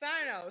 So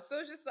I don't know. So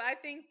it's just I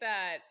think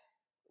that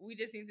we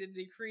just need to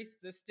decrease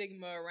the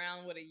stigma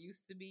around what it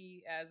used to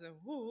be as a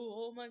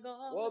oh my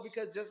god. Well,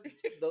 because just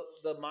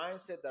the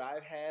mindset that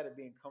I've had of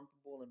being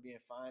comfortable and being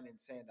fine and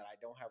saying that I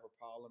don't have a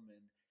problem, and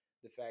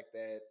the fact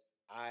that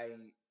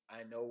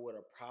I know what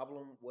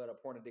a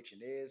porn addiction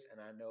is, and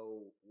I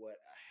know what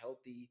a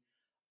healthy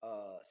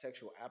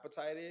sexual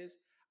appetite is.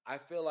 I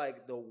feel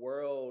like the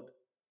world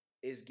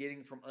is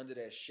getting from under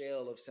that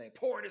shell of saying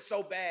porn is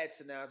so bad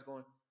to now it's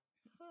going,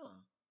 huh?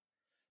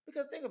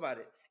 Because think about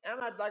it, and I'm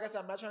not, like I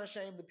said, I'm not trying to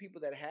shame the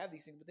people that have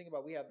these things, but think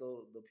about, we have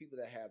the people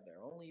that have their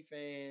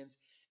OnlyFans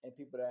and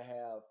people that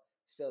have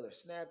sell their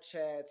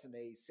Snapchats and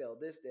they sell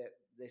this, that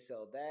they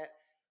sell that.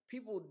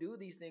 People do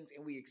these things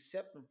and we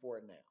accept them for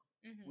it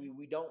now. Mhm.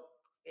 We don't.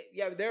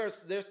 Yeah, there's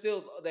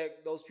still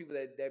those people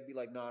that be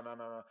like, no, no,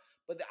 no, no.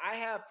 But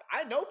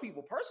I know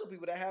people, personal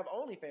people that have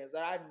OnlyFans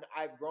that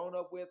I've grown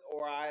up with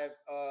or I've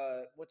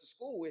went to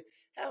school with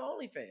have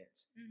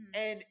OnlyFans, Mhm.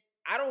 and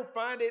I don't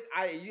find it.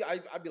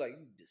 I'd be like,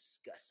 you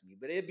disgust me,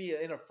 but it'd be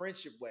in a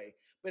friendship way.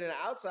 But in an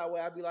outside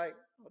way, I'd be like,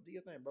 oh, do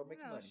your thing, bro. Make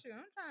some No, money. shoot,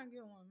 I'm trying to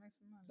get one, make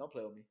some money. Don't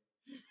play with me.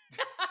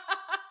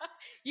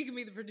 You can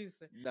be the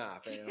producer. Nah,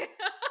 fam.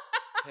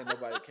 Can't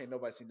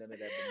nobody see none of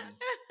that but me.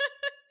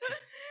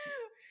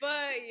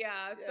 But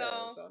yeah,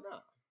 Yeah, so no.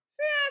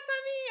 yes, I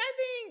mean, I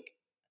think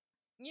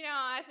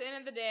at the end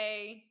of the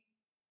day,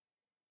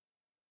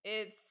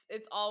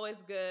 it's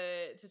always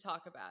good to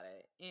talk about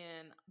it,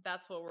 and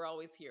that's what we're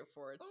always here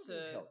for, As long as to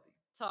it's healthy.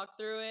 talk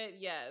through it.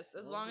 Yes,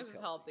 as long as it's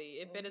healthy.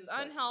 If it is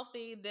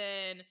unhealthy,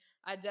 then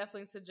I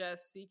definitely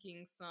suggest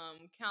seeking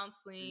some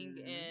counseling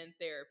Mhm. and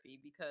therapy,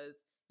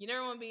 because you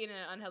never want to be in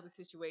an unhealthy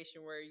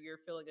situation where you're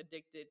feeling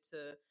addicted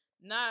to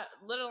not,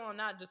 let alone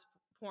not just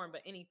porn,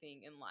 but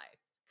anything in life,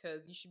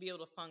 because you should be able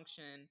to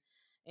function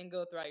and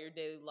go throughout your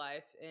daily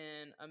life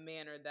in a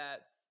manner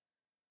that's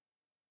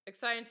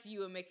exciting to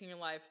you and making your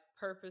life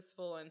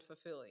purposeful and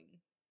fulfilling.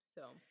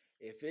 So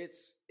if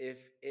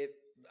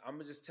I'm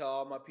gonna just tell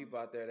all my people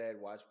out there that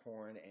watch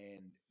porn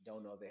and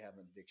don't know if they have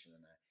an addiction or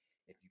not.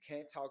 If you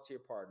can't talk to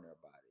your partner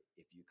about it,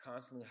 if you're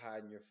constantly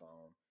hiding your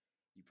phone,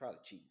 you probably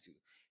cheating too.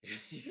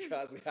 If you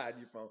constantly hiding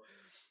your phone,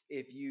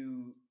 if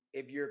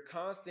your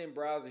constant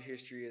browser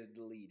history is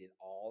deleted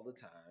all the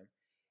time,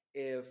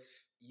 if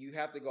you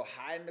have to go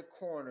hide in the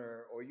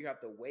corner or you have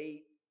to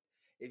wait,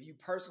 if you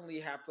personally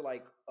have to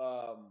like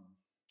how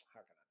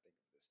can I think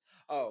of this?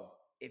 Oh,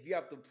 if you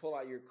have to pull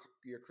out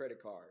your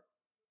credit card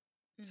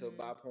to Mhm.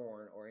 buy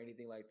porn or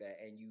anything like that,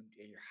 and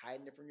you're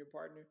hiding it from your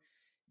partner,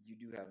 you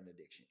do have an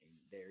addiction, and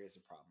there is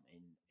a problem.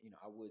 And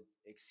I would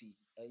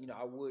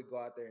I would go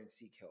out there and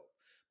seek help.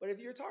 But if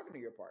you're talking to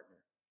your partner,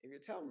 if you're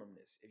telling them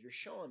this, if you're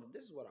showing them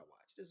this is what I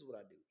watch, this is what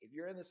I do. If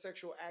you're in the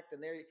sexual act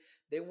and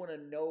they want to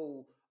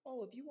know,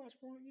 oh, if you watch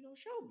porn,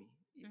 show me.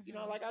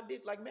 Mhm. Like I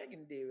did, like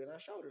Megan did, and I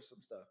showed her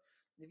some stuff.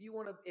 If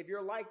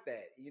you're like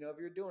that, if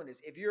you're doing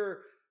this, if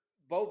you're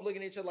both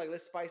looking at each other like,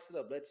 let's spice it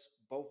up, let's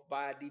both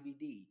buy a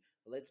DVD,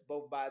 let's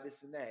both buy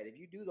this and that. If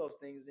you do those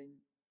things, then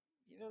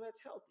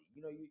that's healthy.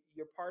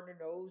 Your partner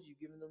knows you've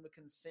given them the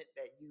consent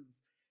that you've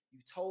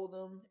told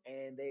them,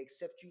 and they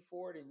accept you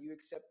for it, and you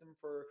accept them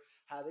for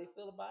how they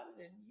feel about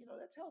it, and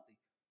that's healthy.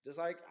 Just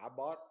like I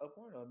bought a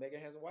porno,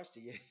 Megan hasn't watched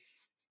it yet.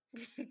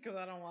 Because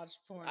I don't watch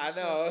porn. I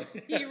so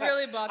know. he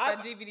really bought that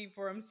DVD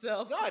for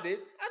himself. No, I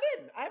didn't.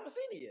 I haven't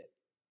seen it yet.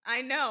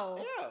 I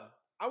know. Yeah,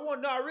 I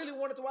really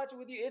wanted to watch it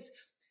with you.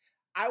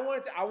 I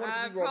wanted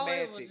to be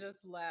romantic. Will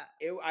just laugh.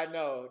 I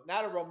know,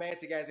 not a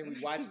romantic as in we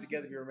watch it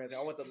together. Be romantic.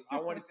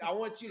 I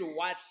want you to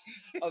watch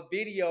a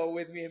video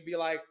with me and be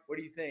like, "What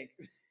do you think?"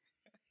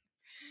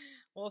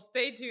 Well,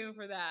 stay tuned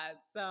for that.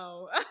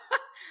 So,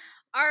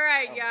 all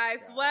right, Oh my guys.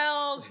 gosh.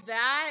 Well,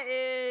 that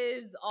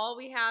is all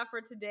we have for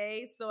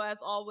today. So, as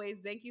always,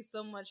 thank you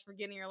so much for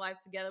getting your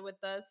life together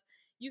with us.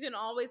 You can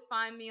always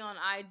find me on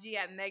IG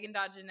at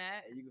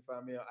Megan.Jeanette. And you can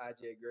find me on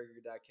IG at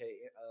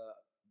Gregory.K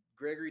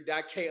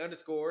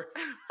 _.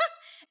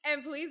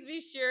 And please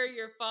be sure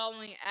you're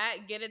following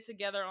at Get It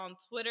Together on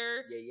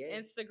Twitter, Yeah.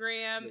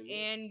 Instagram, Yeah.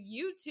 and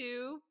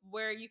YouTube,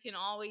 where you can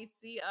always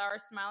see our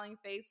smiling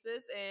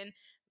faces and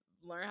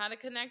learn how to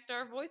connect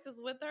our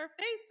voices with our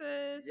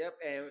faces. Yep,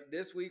 and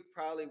this week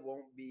probably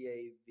won't be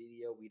a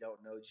video. We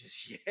don't know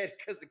just yet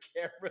because the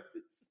camera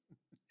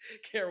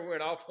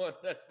went off on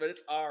us, but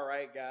it's all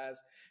right,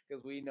 guys,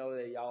 because we know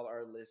that y'all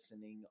are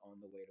listening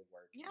on the way to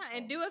work. Yeah,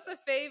 and do us a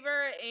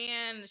favor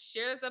and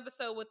share this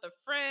episode with a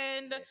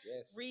friend.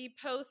 Yes.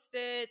 Repost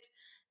it,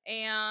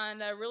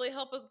 and really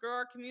help us grow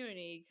our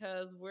community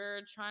because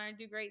we're trying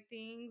to do great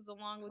things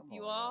along with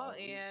you all,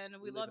 and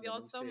we love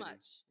y'all so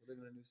much. We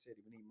live in a new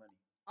city. We need money.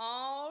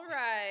 All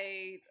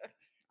right.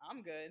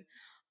 I'm good.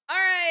 All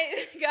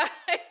right, guys.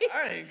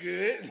 I ain't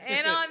good.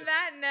 And on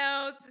that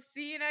note,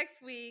 see you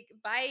next week.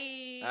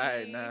 Bye. All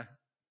right,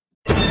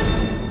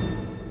 nah.